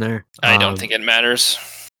throws in there. I don't think it matters.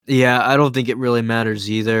 Yeah, I don't think it really matters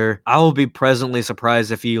either. I will be pleasantly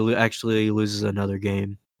surprised if he actually loses another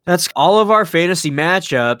game. That's all of our fantasy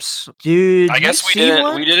matchups, dude. I guess we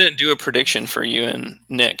didn't do a prediction for you and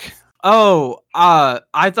Nick. Oh,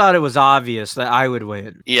 I thought it was obvious that I would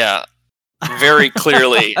win. Yeah, very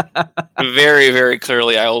clearly, very, very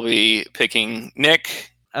clearly, I will be picking Nick.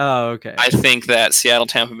 Oh, okay. I think that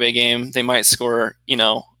Seattle-Tampa Bay game, they might score,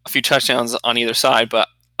 a few touchdowns on either side, but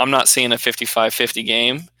I'm not seeing a 55-50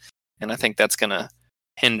 game, and I think that's going to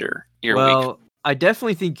hinder your week. I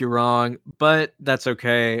definitely think you're wrong, but that's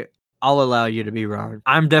okay. I'll allow you to be wrong.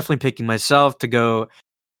 I'm definitely picking myself to go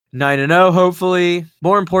 9-0, hopefully.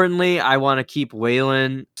 More importantly, I want to keep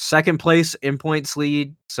Waylon second place in points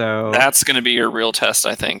lead. So that's going to be your real test,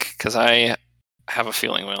 I think, because I have a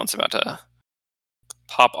feeling Waylon's about to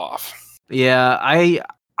pop off. Yeah,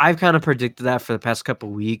 I've kind of predicted that for the past couple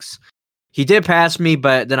weeks. He did pass me,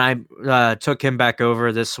 but then I took him back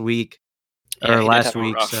over this week or last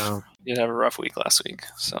week. So he did have a rough week last week.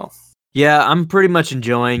 So yeah, I'm pretty much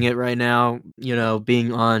enjoying it right now.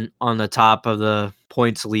 Being on the top of the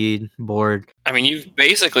points lead board. I mean, you've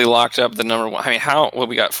basically locked up the number one. I mean,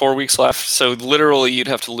 we got 4 weeks left, so literally you'd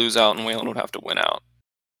have to lose out, and Waylon would have to win out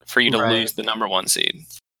for you to lose the number 1 seed.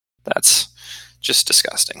 That's just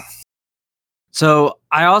disgusting. So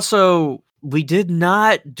we did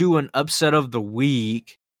not do an upset of the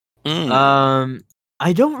week.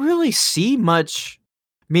 I don't really see much.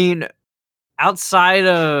 I mean, outside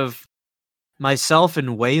of myself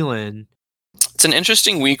and Waylon. It's an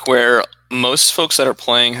interesting week where most folks that are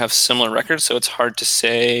playing have similar records, so it's hard to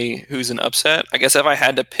say who's an upset. I guess if I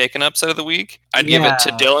had to pick an upset of the week, I'd give it to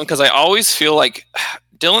Dylan, because I always feel like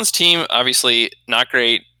Dylan's team, obviously not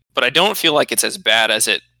great, but I don't feel like it's as bad as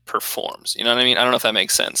it performs. You know what I mean? I don't know if that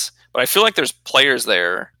makes sense. But I feel like there's players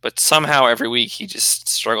there, but somehow every week he just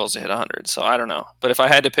struggles to hit 100. So I don't know. But if I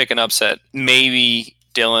had to pick an upset, maybe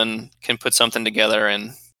Dylan can put something together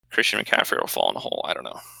and Christian McCaffrey will fall in a hole. I don't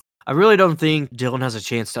know. I really don't think Dylan has a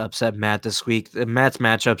chance to upset Matt this week. Matt's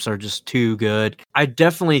matchups are just too good. I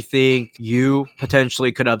definitely think you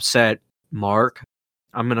potentially could upset Mark.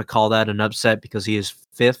 I'm going to call that an upset because he is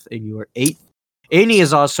 5th and you are 8th. And he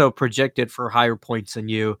is also projected for higher points than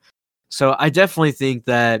you. So I definitely think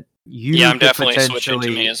that I'm definitely switching to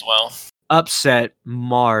me as well. Upset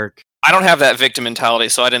Mark. I don't have that victim mentality,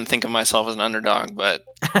 so I didn't think of myself as an underdog, but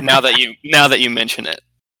now that you mention it.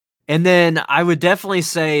 And then I would definitely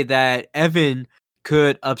say that Evan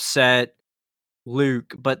could upset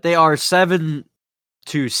Luke, but they are 7-6.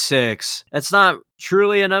 That's not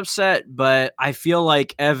truly an upset, but I feel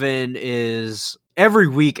like every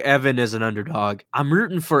week Evan is an underdog. I'm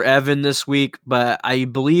rooting for Evan this week, but I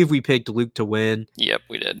believe we picked Luke to win. Yep,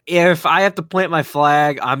 we did. If I have to plant my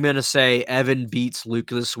flag, I'm going to say Evan beats Luke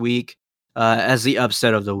this week as the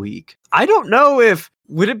upset of the week. I don't know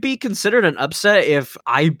would it be considered an upset if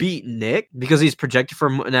I beat Nick because he's projected for...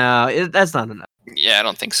 No, that's not enough. Yeah, I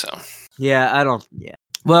don't think so. Yeah.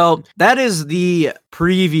 Well, that is the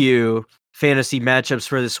preview fantasy matchups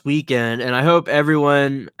for this weekend, and I hope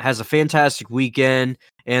everyone has a fantastic weekend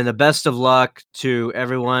and the best of luck to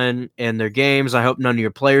everyone in their games. I hope none of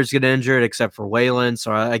your players get injured except for Waylon,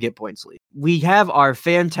 so I get points lead. We have our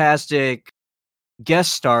fantastic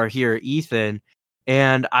guest star here, Ethan,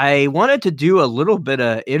 and I wanted to do a little bit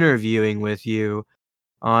of interviewing with you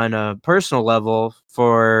on a personal level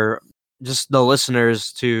for just the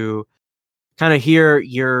listeners to kind of hear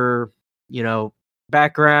your,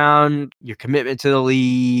 background, your commitment to the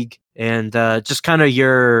league, and just kind of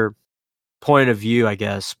your point of view, I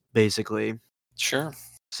guess, basically. Sure.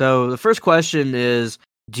 So the first question is,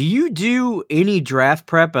 do you do any draft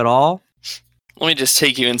prep at all? Let me just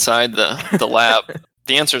take you inside the lab.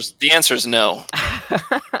 The answer is no.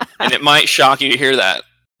 And it might shock you to hear that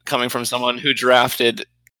coming from someone who drafted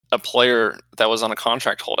a player that was on a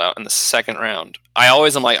contract holdout in the second round. I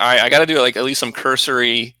always am like, I got to do like at least some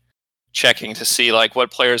cursory checking to see like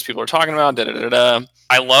what players people are talking about.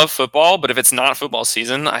 I love football, but if it's not football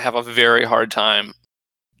season, I have a very hard time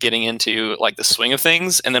getting into like the swing of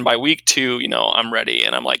things. And then by week 2, I'm ready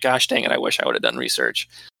and I'm like, gosh dang it, I wish I would have done research.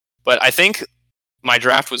 But I think my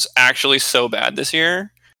draft was actually so bad this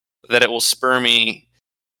year that it will spur me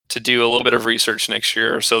to do a little bit of research next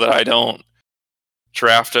year so that I don't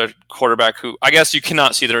draft a quarterback who, I guess you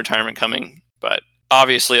cannot see the retirement coming, but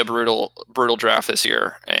obviously a brutal draft this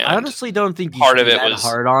year. And I honestly don't think you part should of be it that was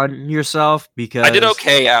hard on yourself because I did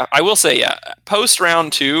okay. Yeah, I will say, post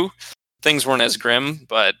round 2, things weren't as grim.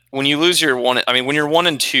 But when you lose when you're 1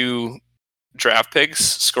 and 2 draft picks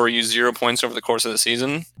score you 0 points over the course of the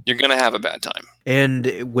season, you're gonna have a bad time.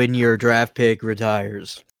 And when your draft pick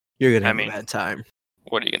retires, you're gonna have a bad time.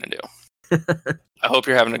 What are you gonna do? I hope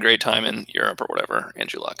you're having a great time in Europe or whatever,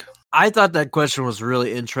 Andrew Luck. I thought that question was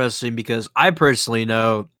really interesting because I personally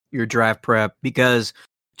know your draft prep because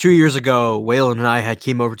 2 years ago, Waylon and I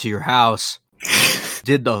came over to your house,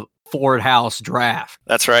 did the Ford House draft.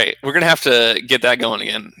 That's right. We're going to have to get that going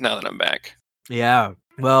again now that I'm back. Yeah.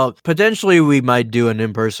 Well, potentially we might do an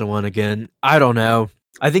in-person one again. I don't know.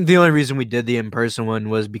 I think the only reason we did the in-person one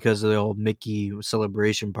was because of the old Mickey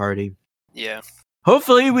celebration party. Yeah.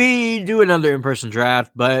 Hopefully we do another in-person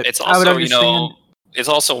draft, but it's also, I would understand. It's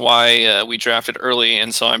also why we drafted early,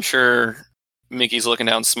 and so I'm sure Mickey's looking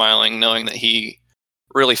down smiling, knowing that he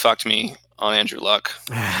really fucked me on Andrew Luck.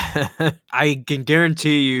 I can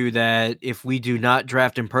guarantee you that if we do not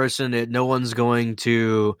draft in person, no one's going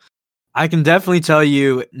to... I can definitely tell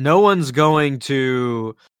you no one's going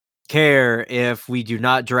to care if we do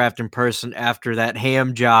not draft in person after that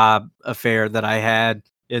ham job affair that I had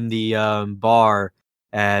in the bar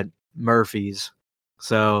at Murphy's.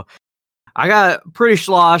 So I got pretty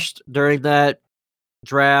sloshed during that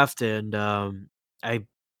draft, and I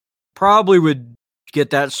probably would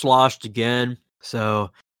get that sloshed again.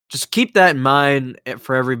 So just keep that in mind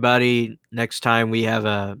for everybody next time we have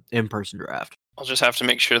a in-person draft. I'll just have to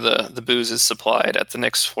make sure the booze is supplied at the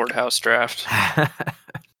next Ford House draft.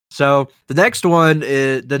 So the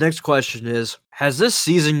next question is, has this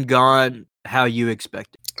season gone how you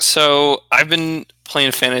expected? So I've been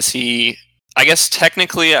playing fantasy. I guess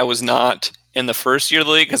technically I was not in the first year of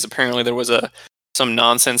the league because apparently there was some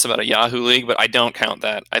nonsense about a Yahoo league, but I don't count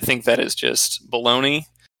that. I think that is just baloney.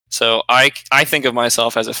 So I think of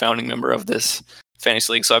myself as a founding member of this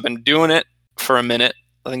fantasy league. So I've been doing it for a minute.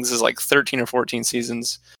 I think this is like 13 or 14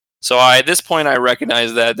 seasons. So at this point, I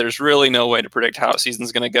recognize that there's really no way to predict how a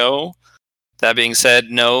season's going to go. That being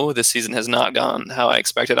said, no, this season has not gone how I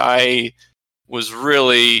expected. I was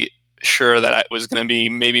really sure that it was going to be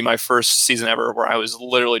maybe my first season ever where I was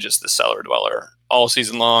literally just the cellar dweller all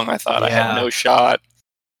season long. I thought I had no shot.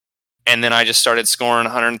 And then I just started scoring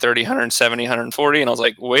 130, 170, 140. And I was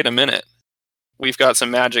like, wait a minute. We've got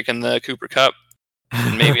some magic in the Cooper Cup.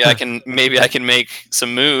 And maybe I can make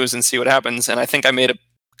some moves and see what happens. And I think I made a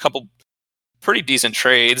couple pretty decent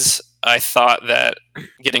trades. I thought that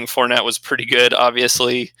getting Fournette was pretty good,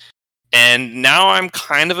 obviously. And now I'm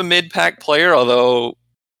kind of a mid-pack player, although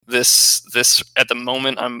this at the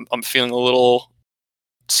moment I'm feeling a little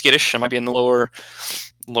skittish. I might be in the lower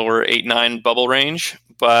 8-9 bubble range,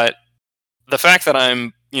 but the fact that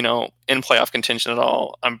I'm, in playoff contention at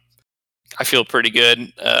all, I feel pretty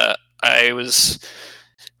good. I was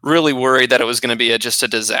really worried that it was going to be just a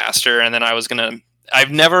disaster, and then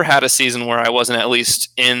I've never had a season where I wasn't at least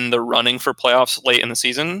in the running for playoffs late in the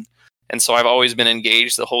season. And so I've always been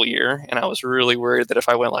engaged the whole year. And I was really worried that if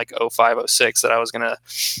I went like 0-5, 0-6, that I was going to,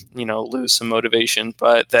 lose some motivation.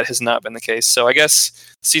 But that has not been the case. So I guess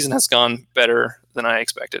the season has gone better than I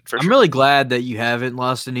expected. I'm really glad that you haven't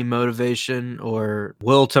lost any motivation or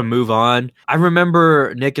will to move on. I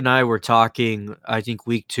remember Nick and I were talking, I think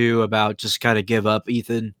week 2, about just kind of give up,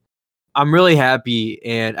 Ethan. I'm really happy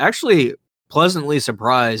and actually pleasantly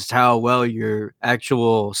surprised how well your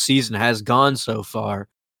actual season has gone so far.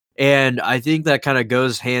 And I think that kind of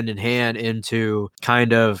goes hand in hand into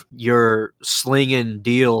kind of your slinging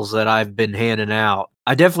deals that I've been handing out.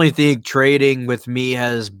 I definitely think trading with me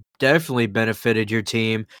has definitely benefited your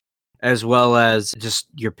team, as well as just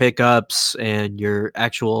your pickups and your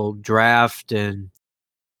actual draft. And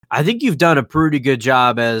I think you've done a pretty good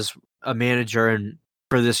job as a manager and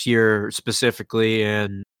for this year specifically.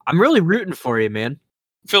 And I'm really rooting for you, man.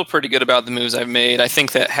 Feel pretty good about the moves I've made. I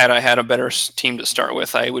think that had I had a better team to start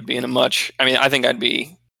with, I would be in I think I'd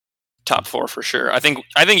be top 4 for sure. I think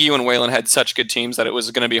you and Waylon had such good teams that it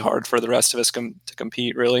was going to be hard for the rest of us to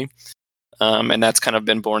compete, really. And that's kind of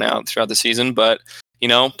been borne out throughout the season. But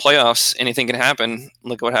playoffs, anything can happen.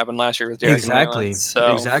 Look at what happened last year with Derek. Exactly.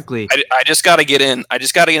 So exactly. I just got to get in. I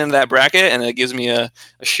just got to get into that bracket, and it gives me a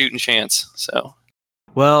shooting chance. So.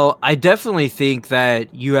 Well, I definitely think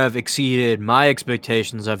that you have exceeded my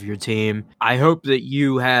expectations of your team. I hope that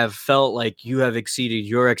you have felt like you have exceeded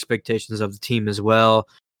your expectations of the team as well.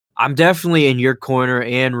 I'm definitely in your corner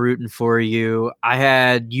and rooting for you. I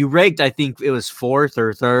had you ranked, I think it was 4th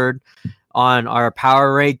or 3rd on our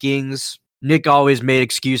power rankings. Nick always made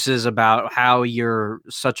excuses about how you're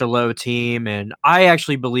such a low team, and I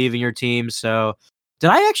actually believe in your team. So, did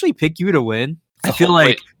I actually pick you to win? I feel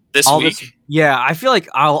like this week. I feel like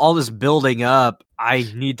all this building up,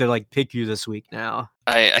 I need to like pick you this week now.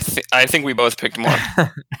 I think we both picked more.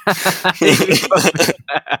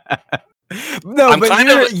 No,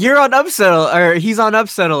 but you're on upset or he's on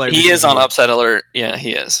upset alert. He is on upset alert. Yeah,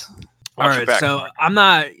 he is. All right, so I'm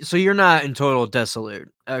not. So you're not in total desolate.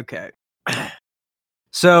 Okay.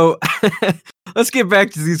 So let's get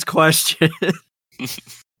back to these questions.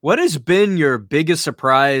 What has been your biggest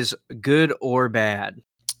surprise, good or bad?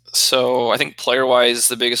 So I think player-wise,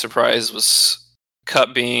 the biggest surprise was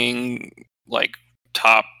Kupp being like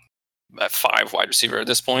top 5 wide receiver at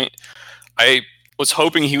this point. I was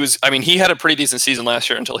hoping he was. I mean, he had a pretty decent season last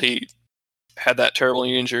year until he had that terrible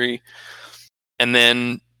knee injury, and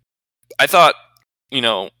then I thought,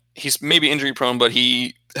 he's maybe injury prone, but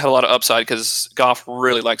he had a lot of upside because Goff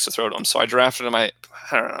really likes to throw to him. So I drafted him. I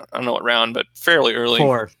don't know what round, but fairly early.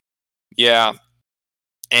 4. Yeah,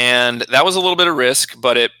 and that was a little bit of risk,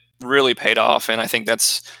 but it really paid off, and I think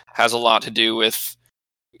has a lot to do with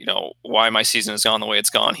why my season has gone the way it's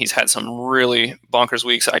gone. He's had some really bonkers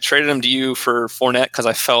weeks. I traded him to you for Fournette because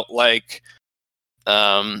I felt like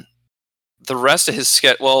the rest of his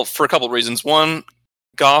schedule. Well, for a couple of reasons. One,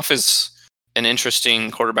 Goff is an interesting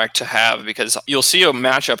quarterback to have because you'll see a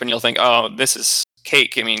matchup and you'll think, oh, this is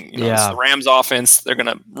cake. I mean, it's the Rams offense. They're going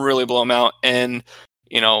to really blow him out. And,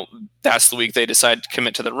 that's the week they decide to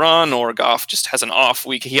commit to the run, or Goff just has an off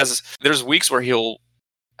week. There's weeks where he'll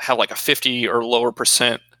have like a 50 or lower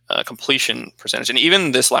percent completion percentage. And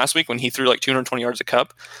even this last week when he threw like 220 yards a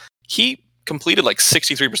Kupp, he completed like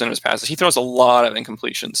 63% of his passes. He throws a lot of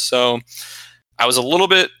incompletions. So I was a little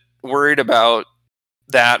bit worried about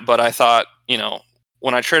that, but I thought,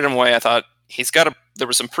 when I traded him away, I thought there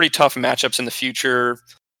were some pretty tough matchups in the future.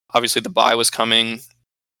 Obviously the bye was coming.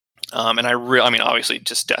 And obviously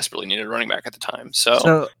just desperately needed a running back at the time.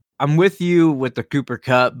 So I'm with you with the Cooper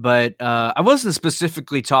Kupp, but I wasn't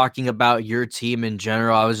specifically talking about your team in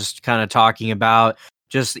general. I was just kind of talking about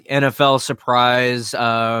just the NFL surprise,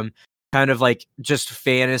 kind of like just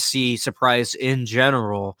fantasy surprise in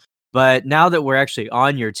general. But now that we're actually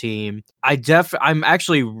on your team, I'm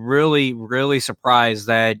actually really, really surprised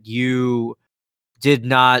that you did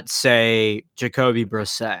not say Jacoby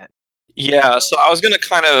Brissett. Yeah, so I was going to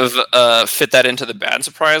kind of fit that into the bad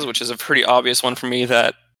surprise, which is a pretty obvious one for me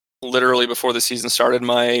that literally before the season started,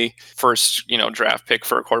 my first, draft pick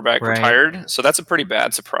for a quarterback retired. So that's a pretty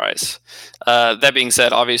bad surprise. That being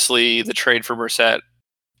said, obviously the trade for Brissett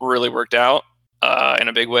really worked out in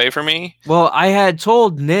a big way for me. Well, I had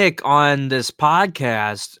told Nick on this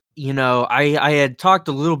podcast, I had talked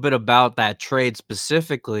a little bit about that trade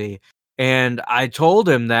specifically. And I told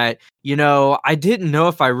him that, I didn't know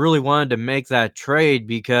if I really wanted to make that trade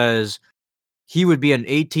because he would be an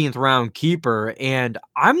 18th round keeper. And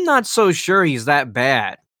I'm not so sure he's that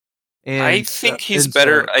bad. And I think he's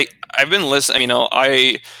better. I've been listening.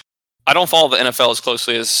 I don't follow the NFL as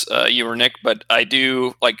closely as you or Nick, but I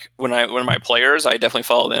do when my players, I definitely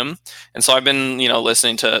follow them. And so I've been,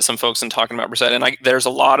 listening to some folks and talking about Brissett. And there's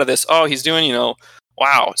a lot of this, he's doing,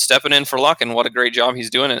 wow, stepping in for luck, and what a great job he's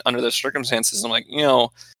doing under the circumstances. I'm like,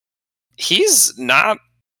 he's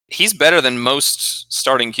better than most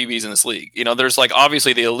starting QBs in this league. There's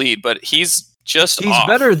obviously the elite, but he's off.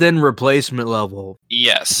 Better than replacement level.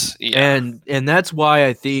 Yes. Yeah. And that's why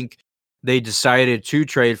I think they decided to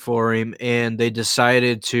trade for him, and they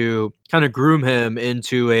decided to kind of groom him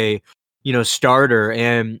into a, starter.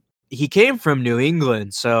 And he came from New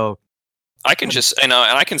England, so I can and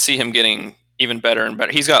I can see him getting even better and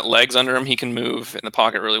better. He's got legs under him. He can move in the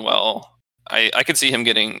pocket really well. I could see him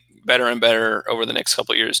getting better and better over the next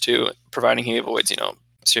couple of years too, providing he avoids,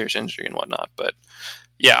 serious injury and whatnot. But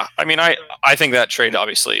yeah, I think that trade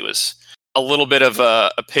obviously was a little bit of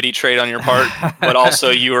a pity trade on your part, but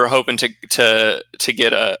also you were hoping to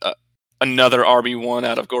get another RB1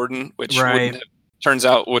 out of Gordon, which turns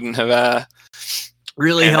out wouldn't have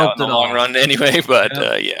really helped in the long run anyway.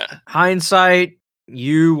 But yeah, hindsight.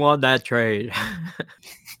 You won that trade.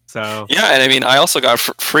 So yeah, and I also got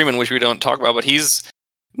Freeman, which we don't talk about, but he's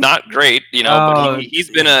Not great, but he's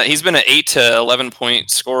been an 8 to 11 point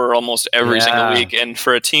scorer almost every single week. And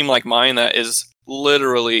for a team like mine that is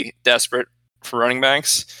literally desperate for running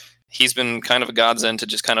backs, he's been kind of a godsend to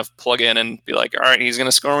just kind of plug in and be like, all right, he's going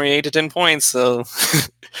to score me 8 to 10 points. So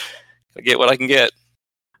I get what I can get.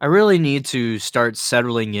 I really need to start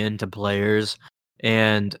settling into players.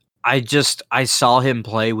 And I saw him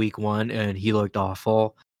play week 1 and he looked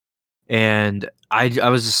awful. And I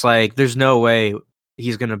was just like, there's no way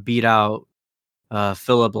he's going to beat out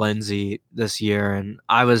Philip Lindsay this year. And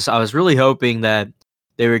I was really hoping that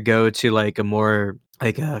they would go to like a more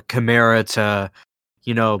like a Kamara to,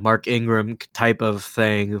 Mark Ingram type of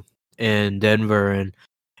thing in Denver. And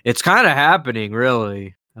it's kind of happening,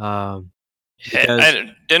 really.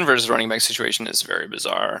 Denver's running back situation is very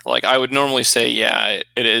bizarre. Like, I would normally say, yeah,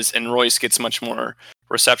 it is. And Royce gets much more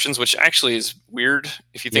receptions, which actually is weird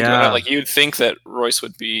if you think about it. Like, you'd think that Royce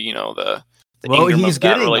would be, the Ingram he's of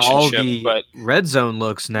that getting all the but red zone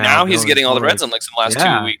looks now. Now he's getting all the red zone looks in the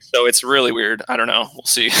last 2 weeks. So it's really weird. I don't know. We'll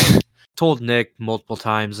see. Told Nick multiple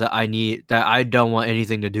times that I don't want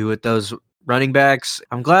anything to do with those running backs.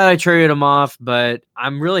 I'm glad I traded him off, but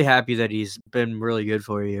I'm really happy that he's been really good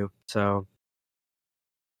for you. So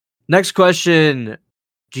next question.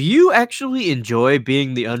 Do you actually enjoy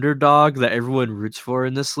being the underdog that everyone roots for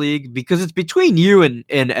in this league? Because it's between you and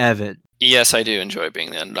Evan. Yes, I do enjoy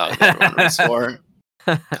being the underdog that everyone roots for.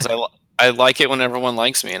 Because I like it when everyone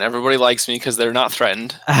likes me, and everybody likes me because they're not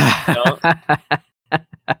threatened.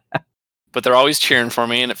 But they're always cheering for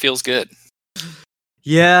me, and it feels good.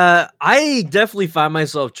 Yeah, I definitely find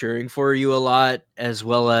myself cheering for you a lot, as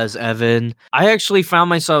well as Evan. I actually found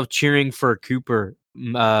myself cheering for Cooper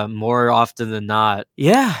more often than not.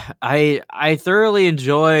 Yeah, I thoroughly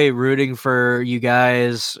enjoy rooting for you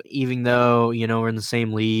guys, even though we're in the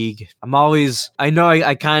same league. I know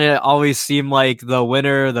I kind of always seem like the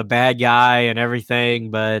winner, the bad guy, and everything,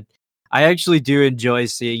 but I actually do enjoy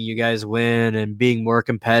seeing you guys win and being more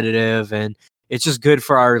competitive, and it's just good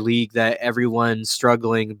for our league that everyone's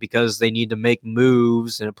struggling because they need to make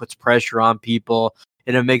moves, and it puts pressure on people,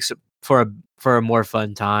 and it makes it for a more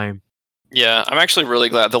fun time. Yeah, I'm actually really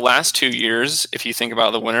glad. The last 2 years, if you think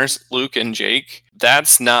about the winners, Luke and Jake,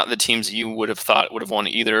 that's not the teams you would have thought would have won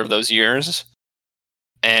either of those years.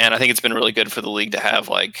 And I think it's been really good for the league to have,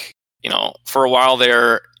 like, for a while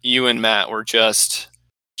there, you and Matt were just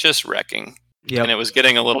wrecking. Yep. And it was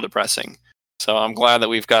getting a little depressing. So I'm glad that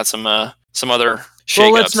we've got some other shakeups.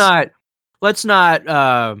 Well, let's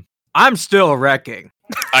not. I'm still wrecking.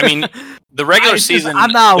 I mean, the regular season,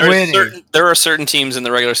 I'm not winning. There are certain teams in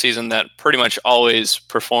the regular season that pretty much always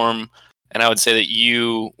perform, and I would say that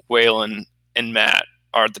you, Waylon, and Matt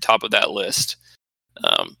are at the top of that list.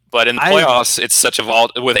 But in the playoffs, it's such a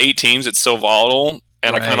with 8 teams, it's so volatile,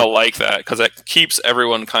 and right. I kind of like that because it keeps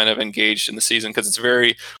everyone kind of engaged in the season because it's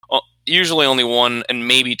very usually only 1 and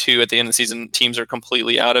maybe 2 at the end of the season teams are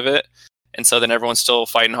completely out of it, and so then everyone's still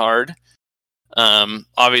fighting hard.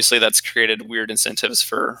 Obviously that's created weird incentives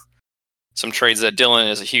for some trades that Dylan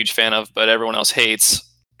is a huge fan of, but everyone else hates.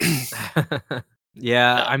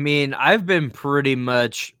 Yeah, I mean, I've been pretty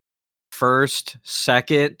much first,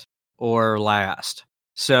 second, or last.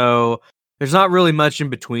 So there's not really much in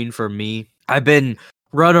between for me. I've been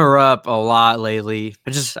runner-up a lot lately.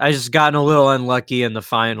 I just gotten a little unlucky in the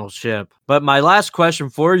final ship. But my last question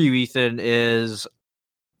for you, Ethan, is,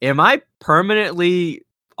 am I permanently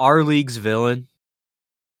our league's villain?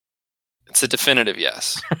 It's a definitive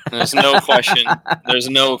yes. There's no question. There's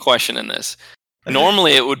no question in this.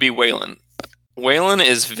 Normally it would be Waylon. Waylon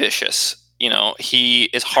is vicious. He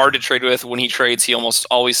is hard to trade with. When he trades, he almost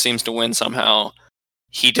always seems to win somehow.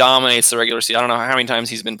 He dominates the regular season. I don't know how many times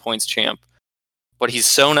he's been points champ, but he's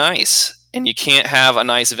so nice, and you can't have a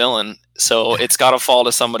nice villain. So it's got to fall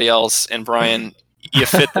to somebody else. And Brian, you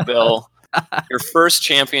fit the bill. Your first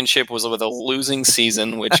championship was with a losing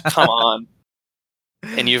season, which, come on.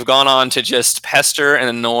 And you've gone on to just pester and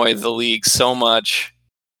annoy the league so much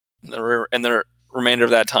in the remainder of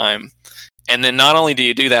that time. And then not only do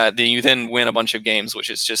you do that, you then win a bunch of games, which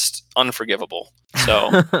is just unforgivable.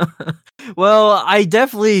 So, well, I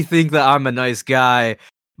definitely think that I'm a nice guy,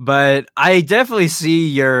 but I definitely see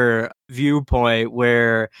your viewpoint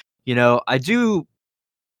where,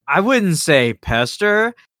 I wouldn't say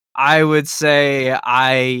pester. I would say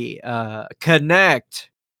I connect,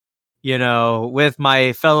 with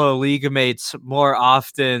my fellow league mates more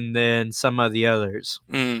often than some of the others.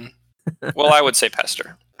 Well, I would say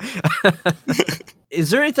pester. Is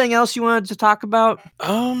there anything else you wanted to talk about?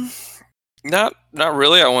 Not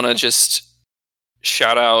really. I want to just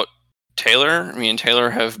shout out Taylor. Me and Taylor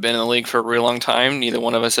have been in the league for a really long time. Neither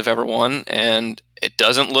one of us have ever won, and it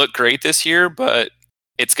doesn't look great this year, but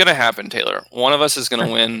it's going to happen, Taylor. One of us is going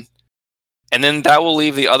to win, and then that will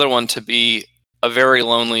leave the other one to be a very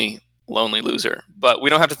lonely loser. But we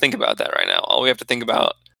don't have to think about that right now. All we have to think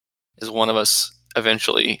about is one of us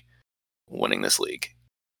eventually winning this league.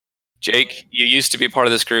 Jake, you used to be part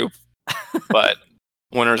of this group, but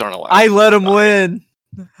winners aren't allowed. I let him win.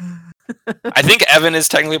 I think Evan is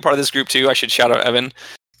technically part of this group too. I should shout out Evan.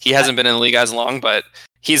 He hasn't been in the league as long, but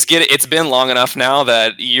it's been long enough now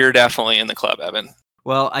that you're definitely in the club, Evan.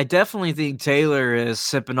 Well, I definitely think Taylor is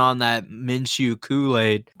sipping on that Minshew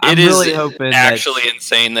Kool-Aid. I'm really hoping actually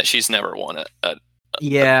insane that she's never won it.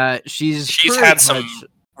 Yeah, she's had some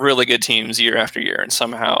really good teams year after year, and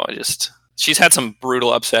somehow she's had some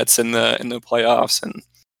brutal upsets in the playoffs, and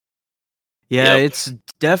it's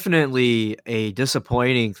definitely a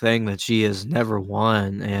disappointing thing that she has never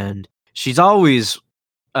won, and she's always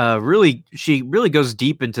she really goes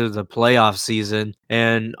deep into the playoff season,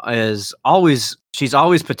 and she's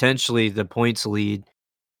always potentially the points lead.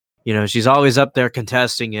 You know, she's always up there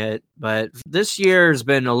contesting it, but this year has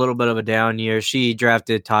been a little bit of a down year. She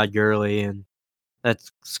drafted Todd Gurley, and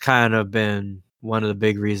that's kind of been one of the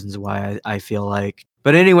big reasons why I feel like.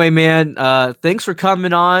 But anyway, man, thanks for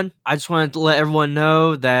coming on. I just wanted to let everyone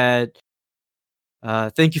know that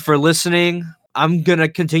thank you for listening. I'm going to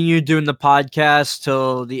continue doing the podcast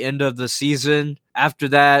till the end of the season. After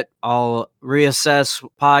that, I'll reassess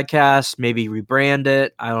podcast, maybe rebrand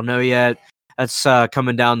it. I don't know yet. That's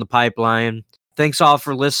coming down the pipeline. Thanks all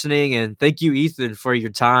for listening, and thank you, Ethan, for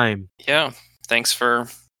your time. Yeah, thanks for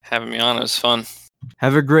having me on. It was fun.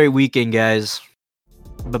 Have a great weekend, guys.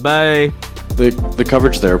 Bye-bye. The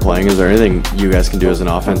coverage they're playing, is there anything you guys can do as an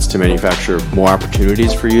offense to manufacture more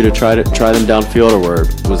opportunities for you to try them downfield, or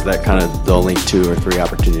was that kind of the only 2 or 3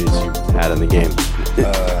 opportunities you had in the game?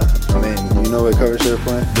 You know what coverage they're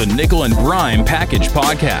playing? The Nickel and Grime Package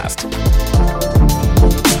Podcast.